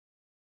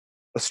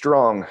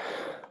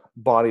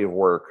body of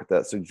work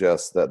that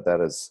suggests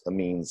that is a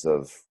means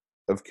of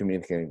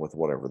communicating with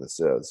whatever this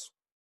is.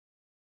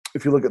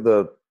 If you look at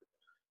the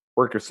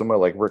work of somebody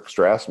like Rick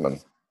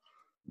Strassman,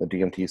 the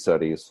DMT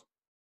studies,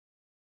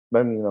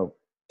 then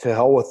to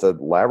hell with the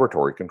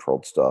laboratory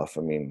controlled stuff.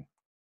 I mean,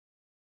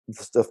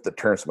 the stuff that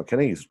Terrence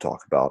McKenna used to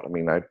talk about. I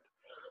mean,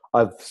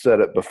 I've said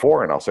it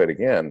before and I'll say it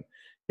again.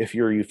 If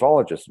you're a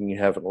ufologist and you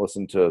haven't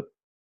listened to,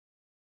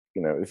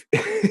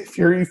 if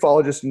you're a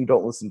ufologist and you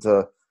don't listen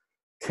to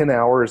 10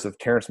 hours of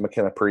Terrence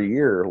McKenna per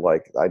year,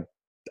 like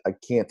I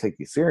can't take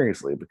you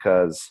seriously,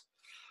 because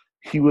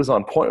he was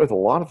on point with a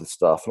lot of the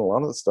stuff, and a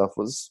lot of the stuff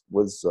was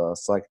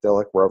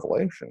psychedelic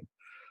revelation.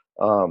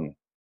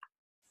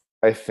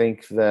 I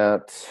think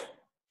that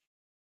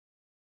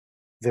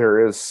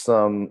there is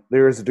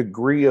a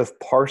degree of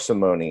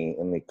parsimony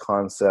in the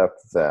concept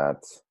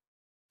that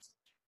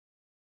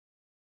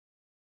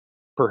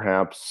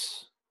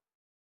perhaps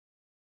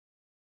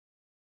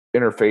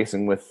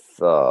interfacing with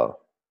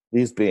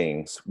these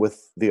beings,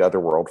 with the other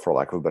world, for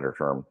lack of a better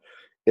term,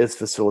 is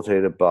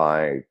facilitated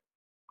by,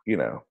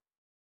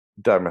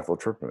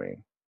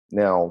 dimethyltryptamine.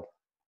 Now,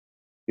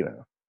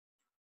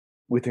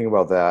 we think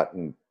about that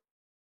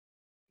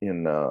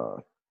in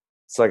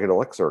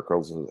psychedelic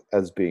circles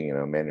as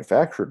being,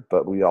 manufactured,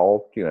 but we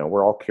all,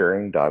 we're all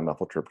carrying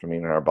dimethyltryptamine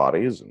in our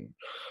bodies, and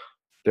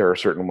there are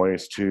certain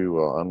ways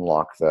to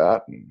unlock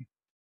that, and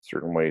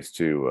certain ways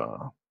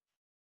to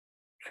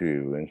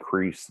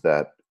increase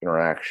that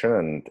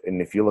interaction.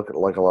 And if you look at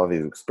like a lot of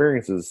these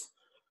experiences,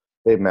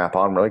 they map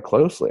on really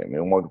closely. I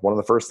mean, one of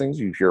the first things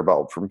you hear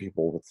about from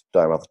people with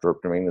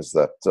dimethyltryptamine is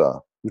that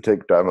who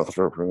take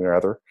dimethyltryptamine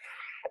rather,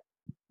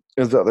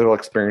 is that they'll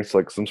experience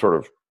like some sort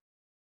of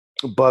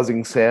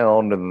buzzing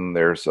sound, and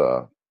there's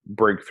a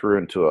breakthrough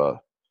into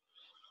a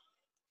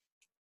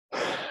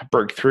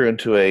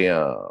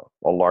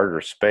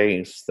larger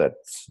space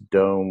that's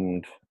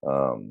domed,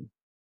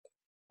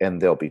 and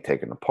they'll be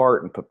taken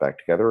apart and put back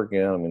together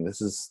again. I mean,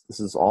 this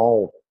is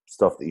all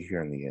stuff that you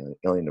hear in the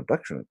alien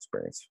abduction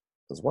experience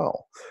as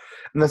well.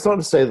 And that's not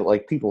to say that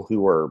like people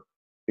who are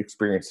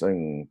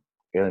experiencing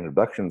alien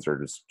abductions are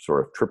just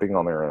sort of tripping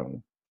on their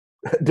own,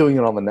 doing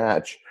it on the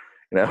natch.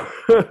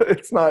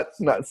 It's not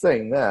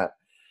saying that.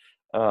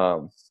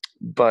 But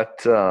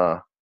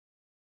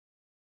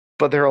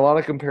there are a lot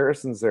of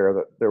comparisons there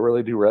that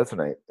really do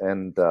resonate.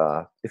 And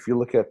if you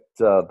look at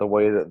the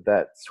way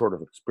that sort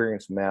of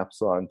experience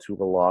maps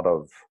onto a lot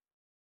of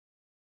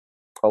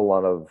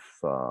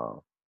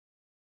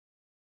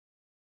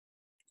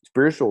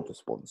spiritual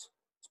disciplines,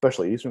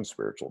 especially Eastern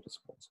spiritual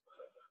disciplines,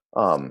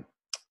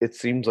 it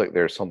seems like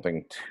there's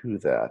something to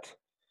that.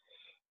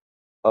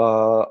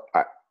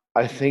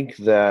 I think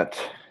that,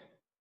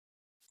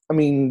 I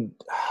mean,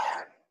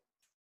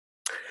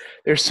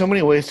 there's so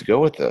many ways to go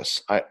with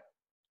this. I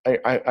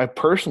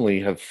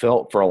personally have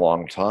felt for a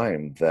long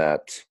time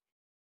that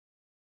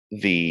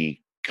the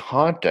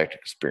contact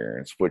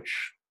experience,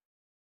 which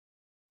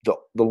the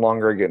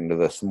longer I get into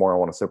this, the more I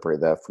want to separate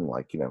that from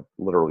like,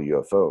 literal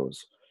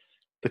UFOs.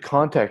 The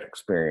contact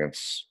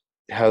experience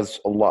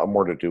has a lot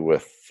more to do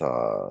with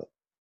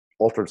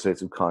altered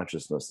states of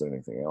consciousness than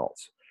anything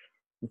else.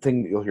 The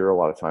thing that you'll hear a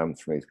lot of times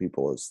from these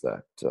people is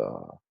that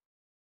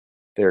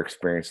their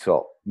experience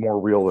felt more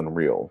real than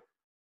real,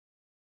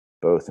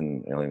 both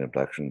in alien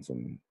abductions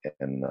and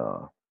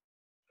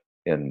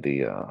in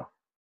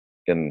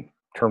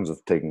terms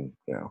of taking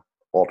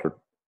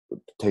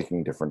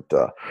taking different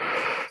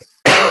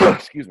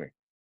excuse me,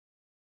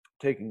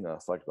 taking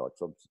psychedelic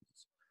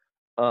substances.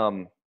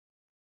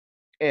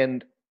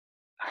 And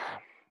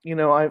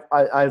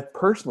I've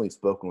personally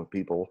spoken with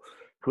people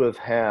who have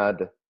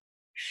had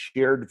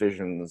shared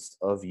visions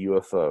of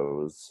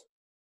UFOs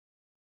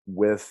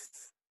with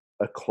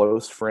a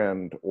close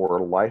friend or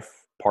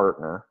life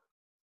partner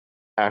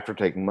after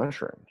taking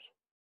mushrooms,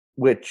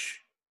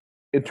 which,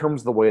 in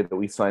terms of the way that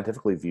we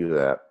scientifically view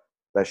that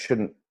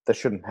shouldn't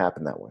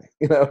happen that way.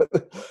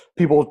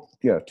 Two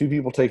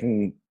people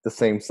taking the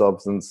same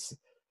substance,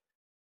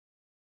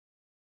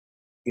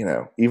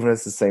 even if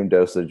it's the same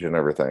dosage and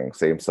everything,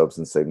 same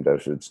substance, same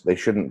dosage, they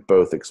shouldn't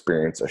both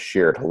experience a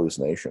shared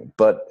hallucination.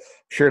 But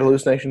shared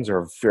hallucinations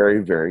are a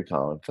very, very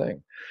common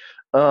thing.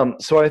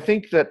 So I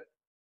think that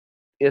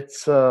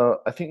it's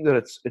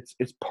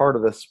part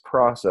of this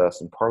process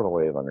and part of the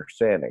way of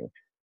understanding.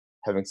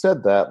 Having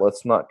said that,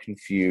 let's not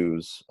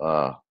confuse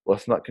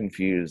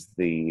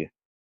the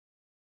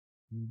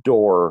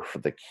door for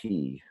the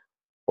key,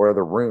 or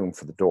the room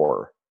for the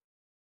door,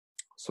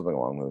 something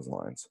along those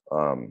lines.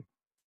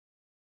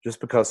 Just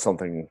because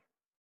something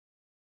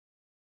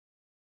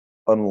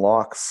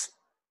unlocks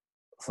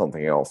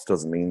something else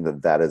doesn't mean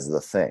that is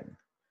the thing.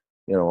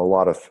 A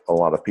lot of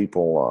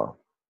people,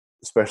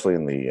 especially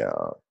in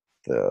the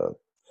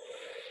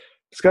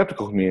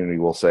skeptical community,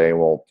 will say,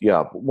 well,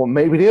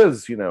 maybe it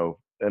is,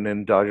 an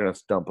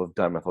endogenous dump of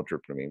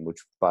dimethyltryptamine,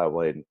 which, by the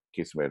way, in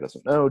case anybody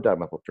doesn't know,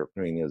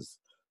 dimethyltryptamine is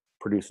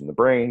produced in the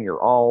brain.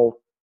 You're all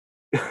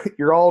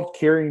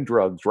carrying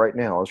drugs right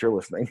now as you're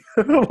listening.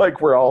 Like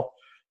we all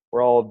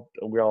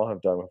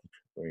have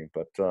dimethyltryptamine,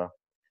 but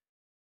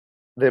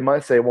they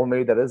might say, well,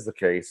 maybe that is the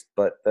case,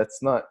 but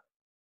that's not.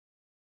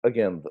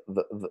 Again,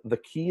 the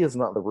key is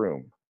not the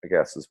room, I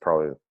guess, is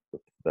probably the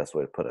best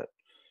way to put it.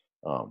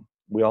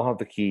 We all have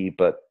the key,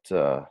 but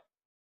the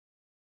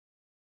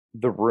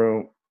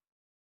room,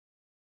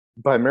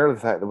 by merely the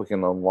fact that we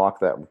can unlock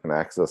that, we can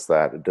access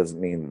that, it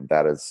doesn't mean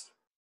that is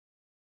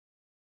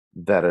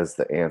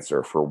the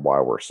answer for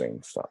why we're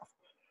seeing stuff.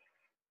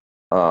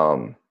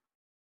 So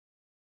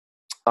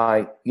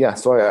I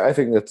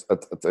think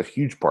that's a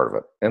huge part of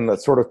it, and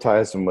that sort of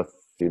ties in with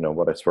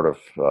what I sort of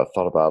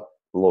thought about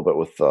a little bit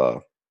with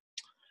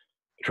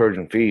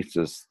Trojan Feast,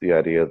 is the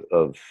idea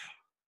of,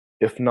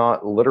 if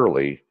not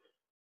literally,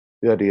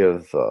 the idea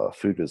of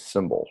food as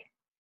symbol.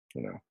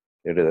 The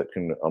idea that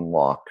can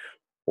unlock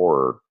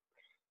or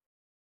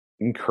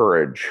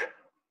encourage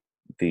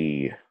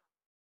the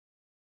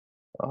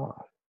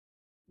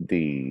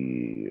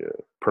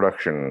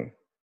production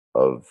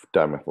of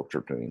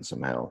dimethyltryptamine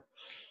somehow,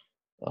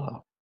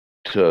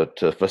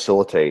 to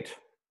facilitate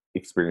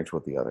experience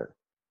with the other.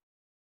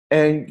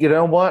 And you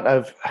know what?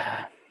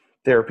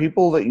 There are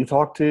people that you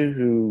talk to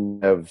who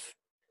have,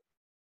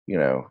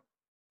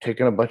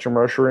 taken a bunch of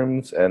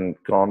mushrooms and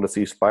gone to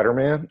see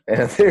Spider-Man,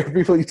 and there are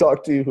people you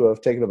talk to who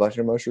have taken a bunch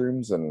of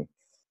mushrooms and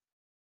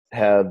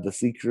had the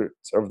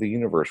secrets of the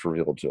universe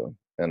revealed to them.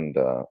 And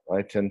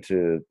I tend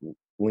to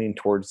lean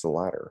towards the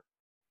latter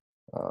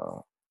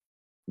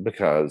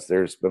because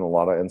there's been a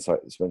lot of insight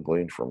that's been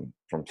gleaned from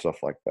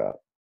stuff like that.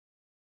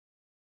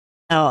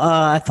 Now,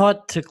 I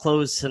thought to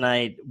close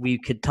tonight, we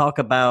could talk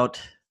about.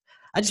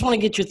 I just want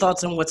to get your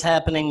thoughts on what's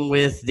happening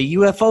with the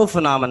UFO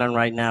phenomenon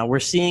right now.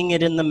 We're seeing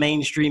it in the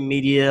mainstream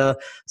media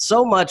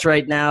so much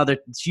right now.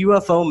 It's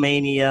UFO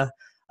mania.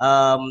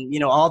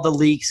 All the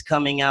leaks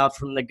coming out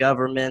from the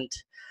government.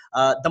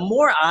 The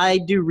more I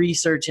do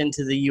research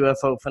into the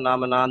UFO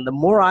phenomenon, the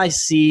more I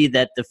see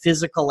that the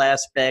physical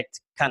aspect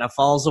kind of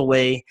falls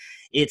away.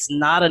 It's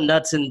not a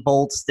nuts and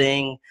bolts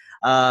thing.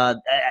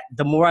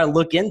 The more I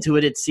look into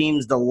it, it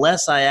seems the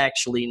less I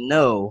actually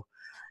know.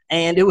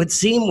 And it would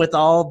seem with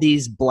all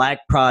these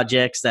black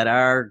projects that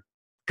our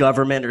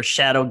government or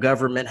shadow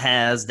government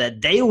has,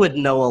 that they would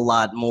know a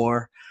lot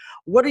more.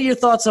 What are your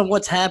thoughts on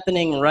what's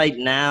happening right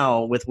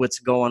now with what's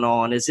going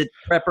on? Is it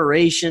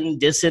preparation,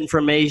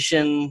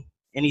 disinformation?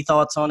 Any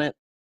thoughts on it?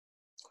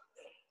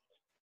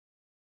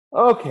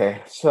 Okay,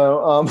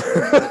 so I'm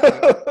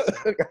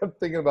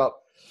thinking about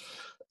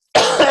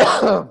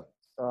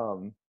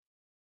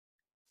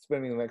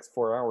spending the next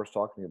 4 hours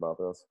talking about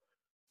this.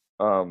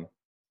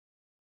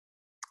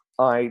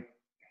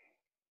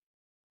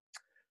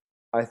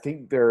 I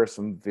think there are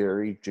some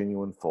very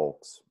genuine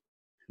folks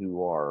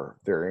who are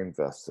very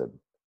invested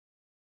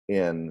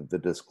in the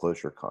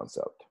disclosure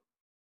concept.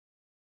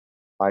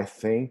 I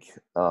think,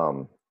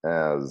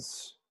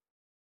 as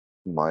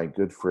my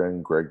good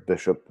friend Greg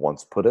Bishop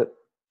once put it,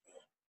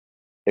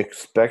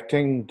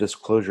 expecting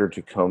disclosure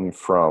to come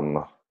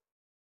from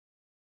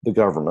the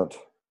government,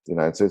 the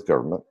United States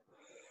government,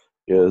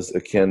 is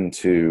akin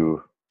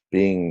to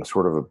being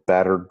sort of a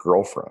battered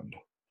girlfriend.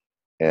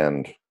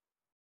 And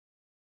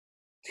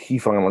he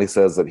finally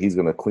says that he's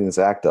going to clean his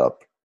act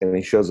up, and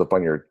he shows up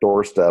on your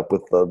doorstep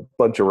with a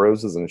bunch of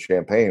roses and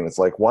champagne. It's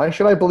like, why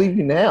should I believe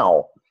you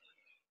now?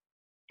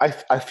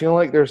 I feel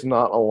like there's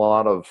not a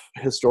lot of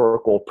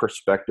historical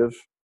perspective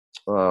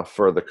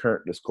for the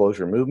current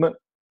disclosure movement.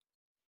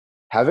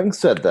 Having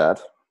said that,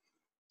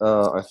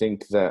 I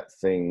think that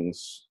the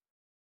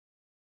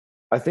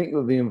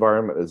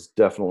environment is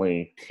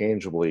definitely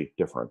tangibly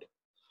different.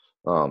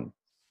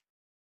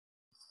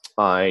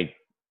 I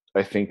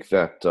think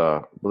that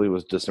I believe it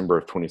was December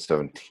of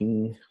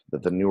 2017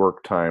 that the New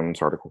York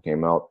Times article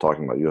came out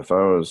talking about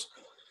UFOs.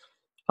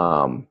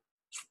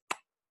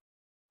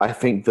 I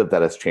think that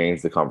has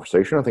changed the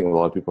conversation. I think a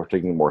lot of people are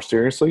taking it more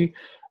seriously.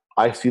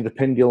 I see the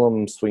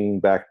pendulum swinging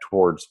back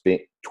towards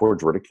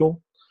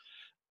ridicule.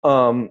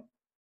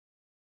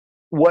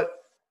 What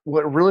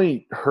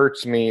really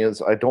hurts me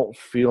is I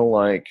feel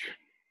like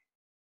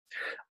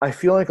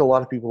a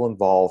lot of people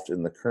involved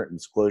in the current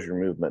disclosure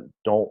movement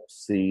don't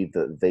see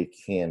that they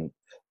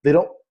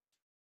don't.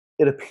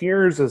 It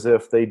appears as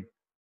if they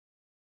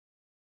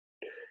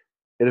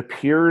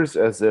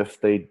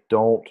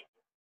don't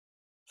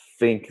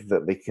think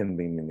that they can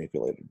be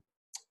manipulated.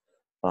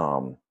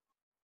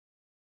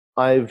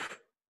 I've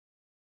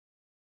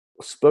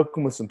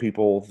spoken with some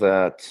people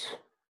that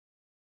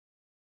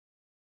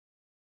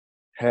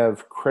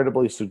have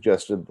credibly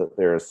suggested that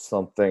there is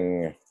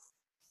something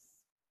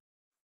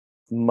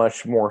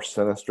much more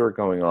sinister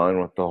going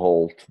on with the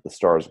whole To the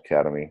Stars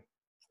Academy.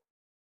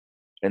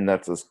 And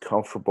that's as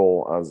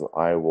comfortable as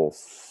I will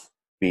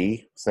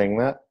be saying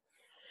that.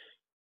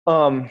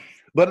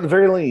 But at the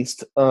very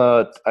least,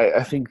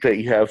 I think that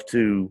you have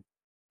to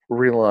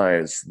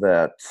realize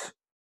that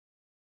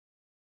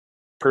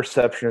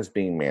perception is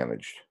being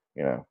managed.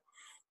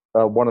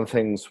 One of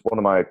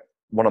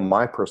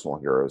my personal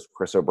heroes,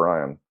 Chris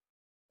O'Brien,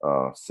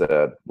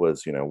 said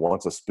was,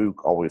 once a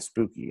spook, always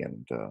spooky,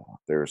 and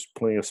there's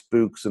plenty of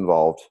spooks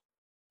involved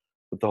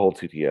with the whole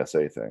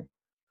TTSA thing.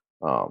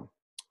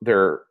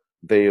 There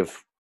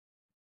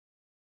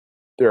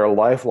are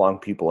lifelong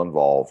people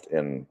involved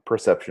in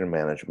perception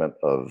management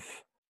of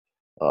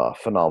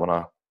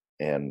phenomena,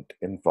 and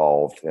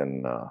involved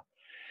in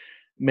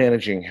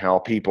managing how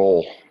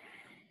people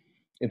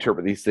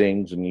interpret these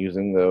things and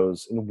using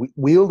those and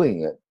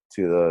wielding it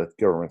to the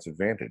government's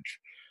advantage.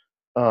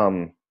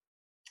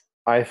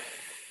 I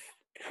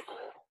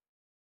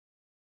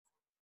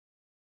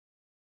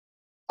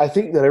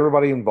think that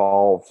everybody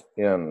involved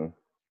in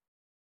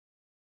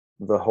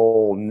the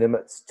whole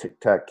Nimitz Tic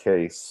Tac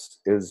case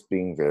is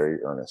being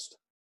very earnest.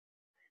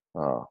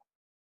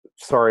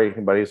 Sorry,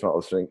 anybody who's not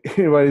listening.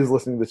 Anybody who's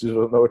listening to this, you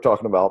don't know what we're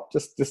talking about.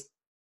 Just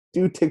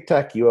do Tic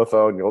Tac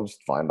UFO, and you'll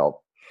just find out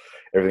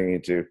everything you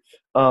need to.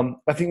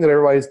 I think that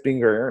everybody's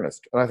being very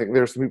earnest, and I think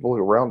there's some people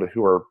around it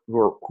who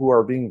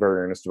are being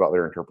very earnest about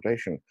their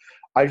interpretation.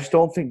 I just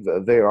don't think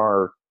that they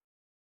are.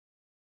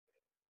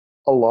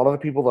 A lot of the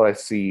people that I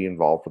see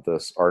involved with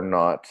this are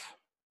not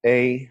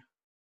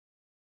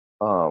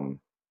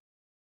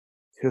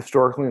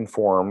historically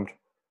informed.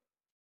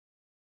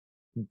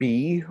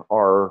 B,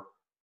 are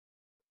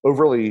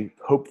overly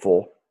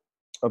hopeful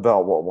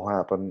about what will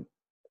happen,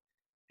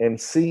 And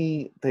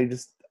C, I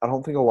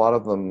don't think a lot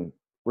of them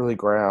really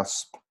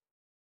grasp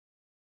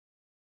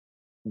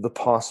the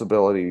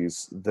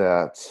possibilities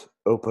that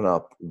open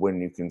up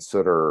when you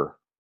consider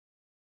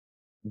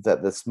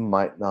that this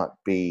might not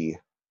be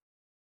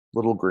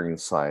little green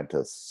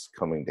scientists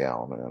coming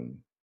down and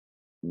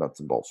nuts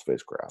and bolts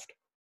spacecraft.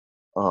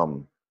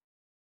 You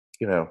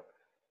know,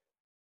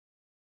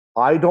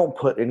 I don't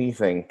put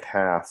anything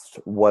past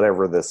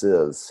whatever this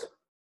is.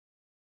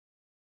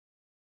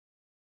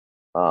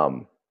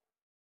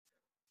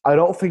 I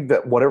don't think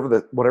that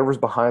whatever's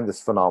behind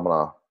this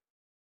phenomena,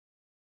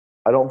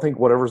 I don't think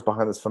whatever's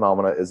behind this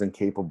phenomena is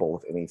incapable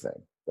of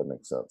anything. That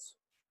makes sense.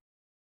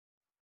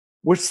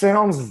 Which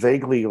sounds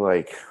vaguely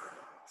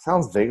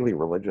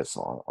religious,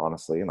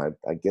 honestly, and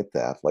I get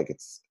that. Like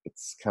it's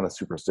kind of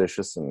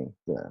superstitious, and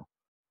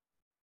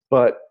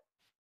but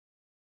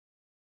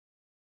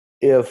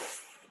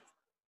if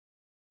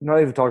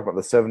not even talking about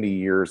the 70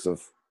 years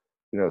of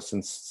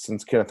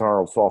since Kenneth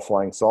Arnold saw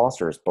flying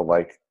saucers, but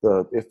like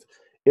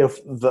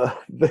if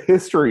the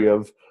history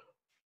of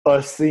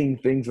us seeing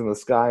things in the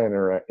sky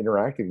and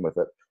interacting with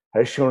it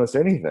has shown us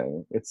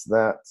anything, it's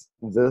that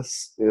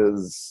this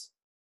is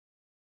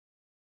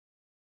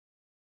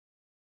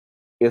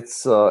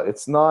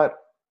it's not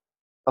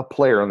a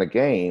player in the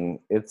game,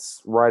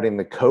 it's writing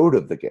the code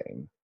of the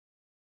game.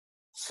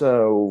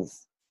 So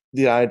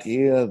the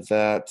idea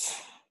that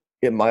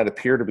it might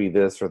appear to be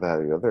this or that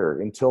or the other,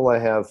 until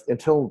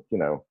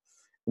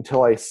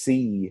I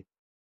see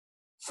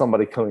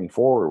somebody coming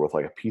forward with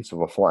like a piece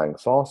of a flying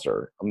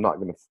saucer, I'm not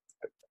going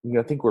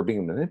to think we're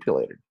being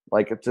manipulated.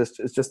 Like it's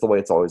just the way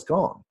it's always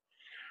gone.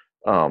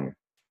 And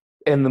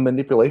the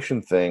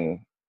manipulation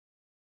thing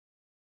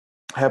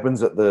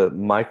happens at the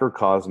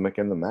microcosmic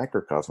and the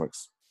macrocosmic,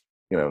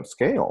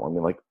 scale. I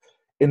mean, like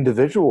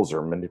individuals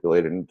are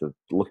manipulated into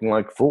looking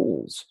like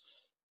fools,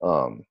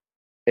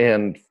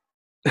 and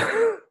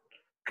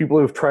people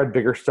who've tried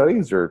bigger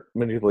studies are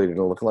manipulated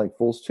into looking like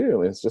fools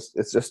too.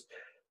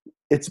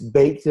 It's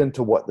baked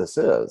into what this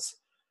is.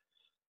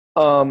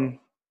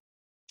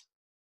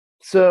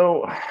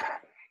 So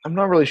I'm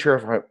not really sure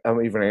if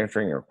I'm even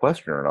answering your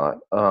question or not.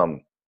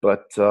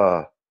 But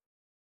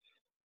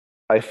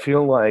I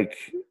feel like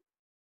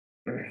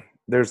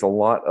there's a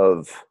lot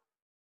of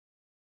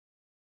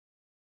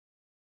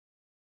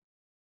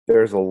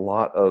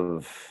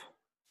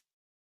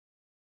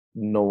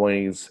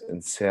noise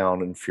and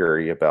sound and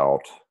fury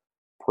about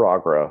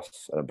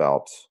progress and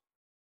about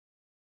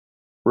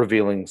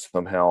revealing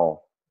somehow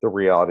the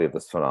reality of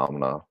this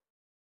phenomena.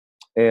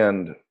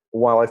 And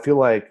while I feel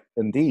like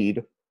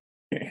indeed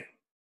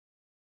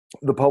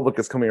the public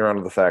is coming around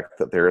to the fact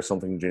that there is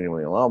something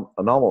genuinely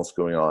anomalous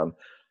going on,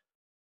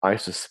 I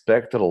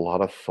suspect that a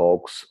lot of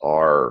folks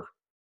are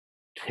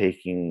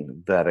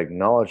taking that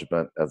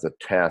acknowledgement as a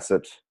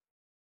tacit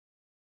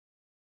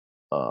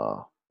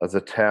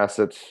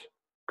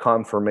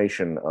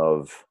confirmation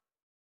of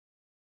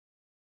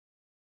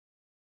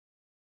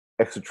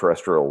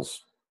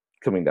extraterrestrials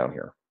coming down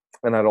here,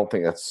 and I don't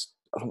think that's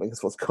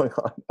what's going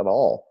on at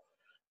all.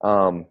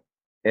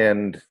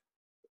 And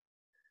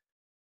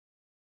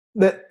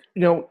that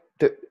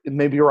that it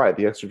may be right.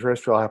 The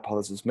extraterrestrial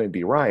hypothesis may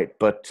be right,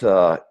 but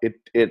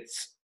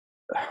it's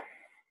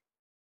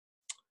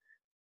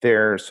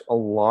there's a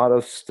lot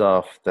of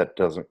stuff that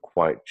doesn't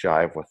quite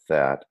jive with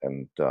that,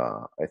 and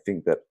I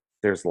think that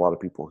there's a lot of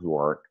people who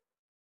aren't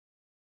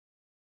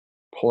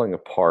pulling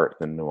apart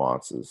the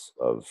nuances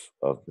of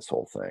this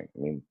whole thing. I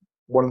mean,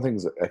 one of the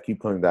things that I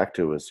keep coming back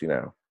to is,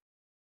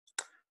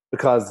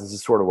 because this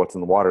is sort of what's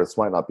in the water, this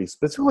might not be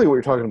specifically what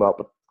you're talking about,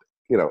 but,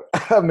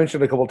 I've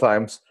mentioned a couple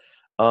times,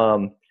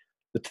 the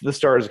To the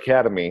Stars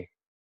Academy,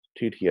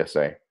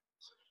 TTSA,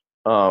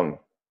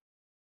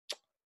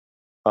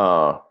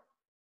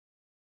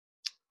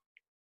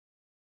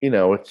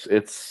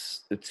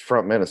 its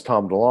front man is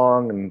Tom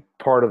DeLonge, and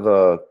part of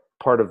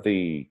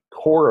the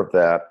core of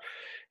that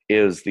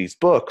is these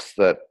books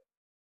that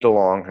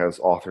DeLonge has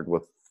authored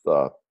with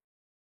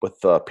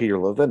Peter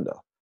Levenda.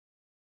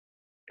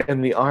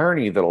 And the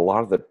irony that a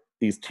lot of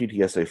these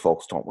TTSA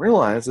folks don't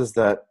realize is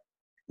that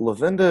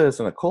Levenda is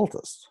an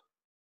occultist.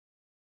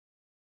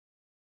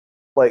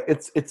 Like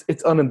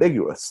it's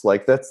unambiguous.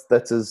 Like that's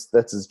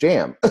his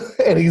jam,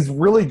 and he's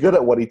really good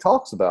at what he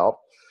talks about,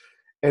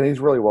 and he's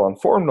really well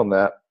informed on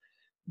that.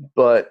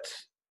 But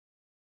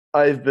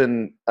I've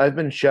been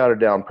shouted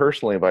down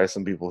personally by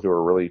some people who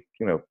are really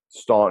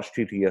staunch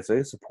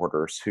TTSA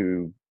supporters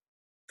who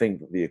think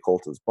that the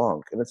occult is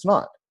bunk, and it's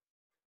not.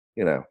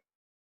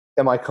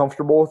 Am I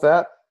comfortable with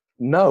that?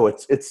 No,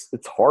 it's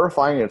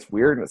horrifying, it's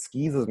weird, and it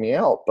skeezes me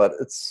out. But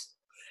it's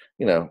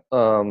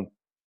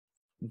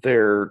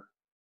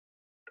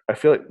I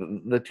feel like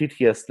the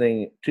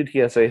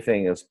TTSA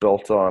thing is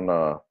built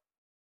on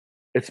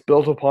it's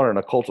built upon an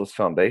occultist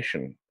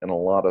foundation, and a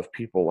lot of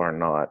people are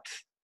not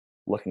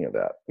looking at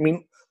that. I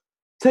mean,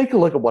 take a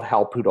look at what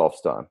Hal Puthoff's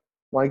done.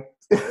 Like,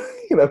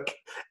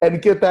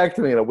 and get back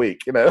to me in a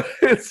week.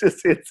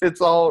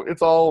 It's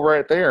all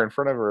right there in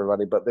front of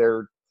everybody, but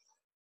they're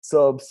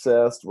so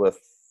obsessed with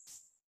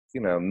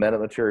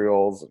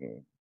metamaterials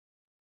and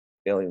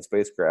alien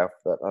spacecraft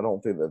that I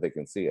don't think that they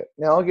can see it.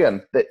 Now,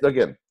 again,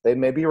 they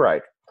may be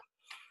right,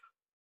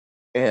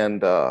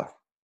 and I'll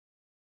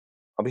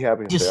be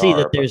happy if Just they see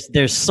are. that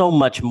there's so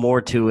much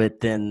more to it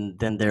than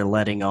they're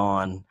letting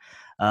on.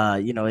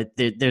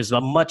 There's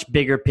a much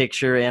bigger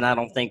picture, and I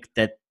don't think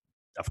that,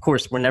 of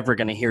course, we're never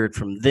going to hear it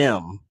from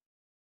them.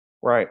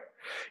 Right.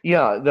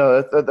 Yeah.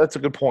 No, that's a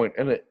good point,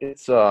 and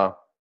it's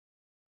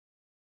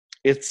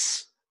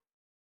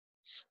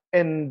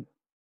and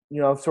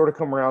I've sort of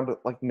come around to,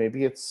 like,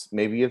 maybe it's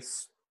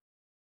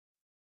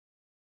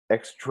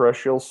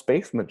extraterrestrial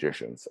space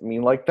magicians. I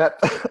mean, like that.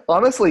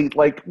 Honestly,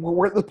 like,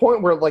 we're at the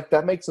point where, like,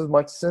 that makes as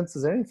much sense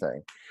as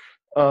anything.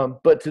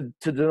 But to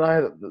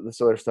deny that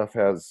this other stuff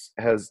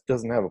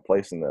doesn't have a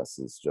place in this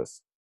is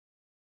just,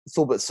 it's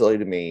a little bit silly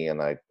to me,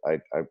 and I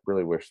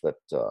really wish that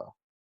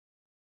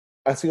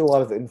I see a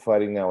lot of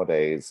infighting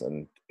nowadays,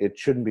 and it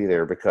shouldn't be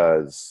there,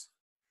 because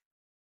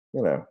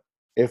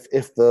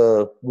if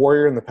the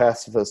warrior and the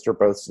pacifist are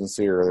both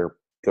sincere, they're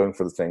going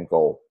for the same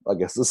goal, I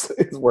guess is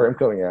where I'm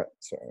coming at.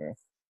 So yeah.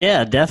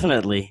 Yeah,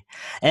 definitely.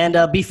 And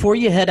before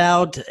you head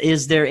out,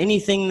 is there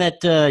anything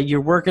that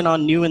you're working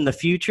on new in the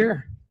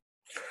future?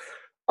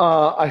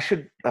 I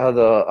have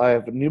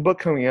a new book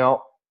coming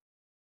out,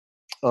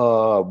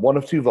 one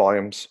of 2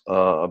 volumes,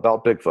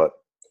 about Bigfoot,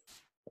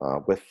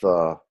 with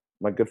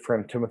my good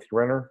friend Timothy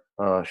Renner.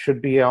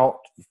 Should be out.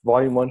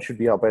 Volume 1 should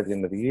be out by the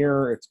end of the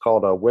year. It's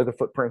called Where the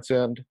Footprints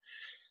End.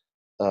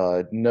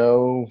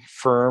 No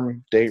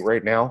firm date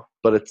right now,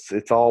 but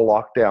it's all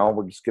locked down.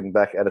 We're just getting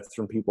back edits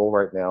from people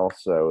right now,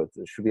 so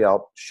it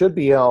should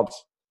be out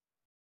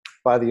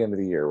by the end of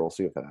the year. We'll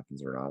see if that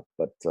happens or not,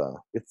 but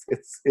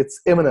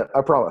it's imminent, I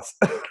promise.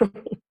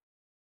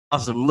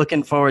 Awesome.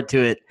 Looking forward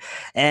to it.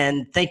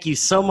 And thank you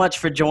so much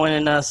for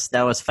joining us.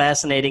 That was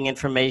fascinating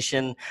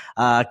information.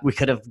 We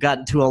could have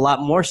gotten to a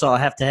lot more, so I'll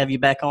have to have you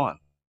back on.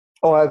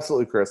 Oh,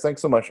 absolutely, Chris.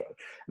 Thanks so much.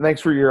 And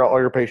thanks for all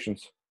your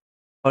patience.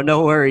 Oh,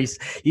 no worries.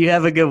 You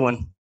have a good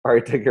one. All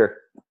right, take care.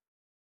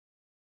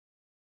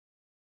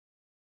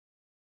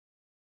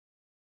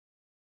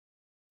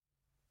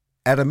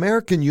 At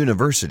American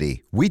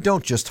University, we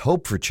don't just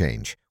hope for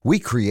change, we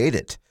create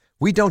it.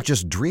 We don't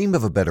just dream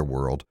of a better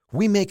world,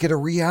 we make it a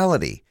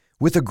reality.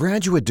 With a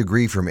graduate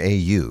degree from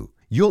AU,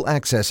 you'll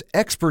access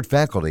expert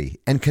faculty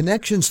and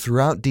connections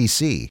throughout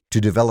DC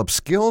to develop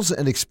skills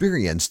and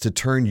experience to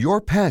turn your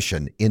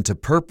passion into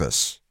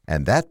purpose.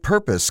 And that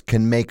purpose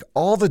can make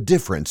all the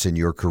difference in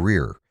your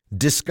career.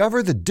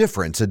 Discover the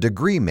difference a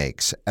degree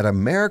makes at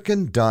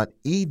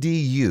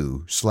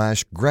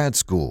american.edu/grad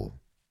school.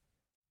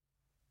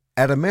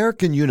 At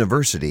American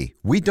University,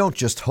 we don't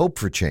just hope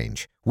for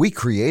change, we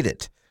create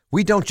it.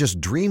 We don't just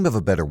dream of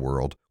a better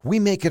world, we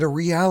make it a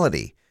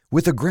reality.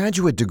 With a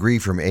graduate degree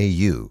from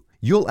AU,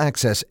 you'll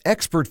access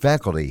expert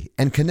faculty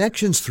and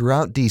connections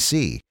throughout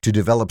DC to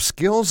develop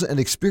skills and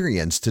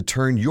experience to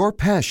turn your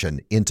passion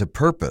into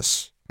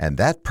purpose. And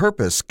that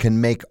purpose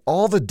can make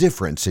all the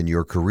difference in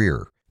your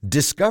career.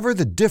 Discover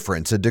the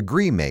difference a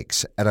degree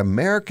makes at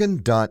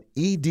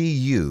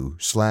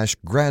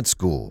american.edu/grad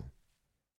school.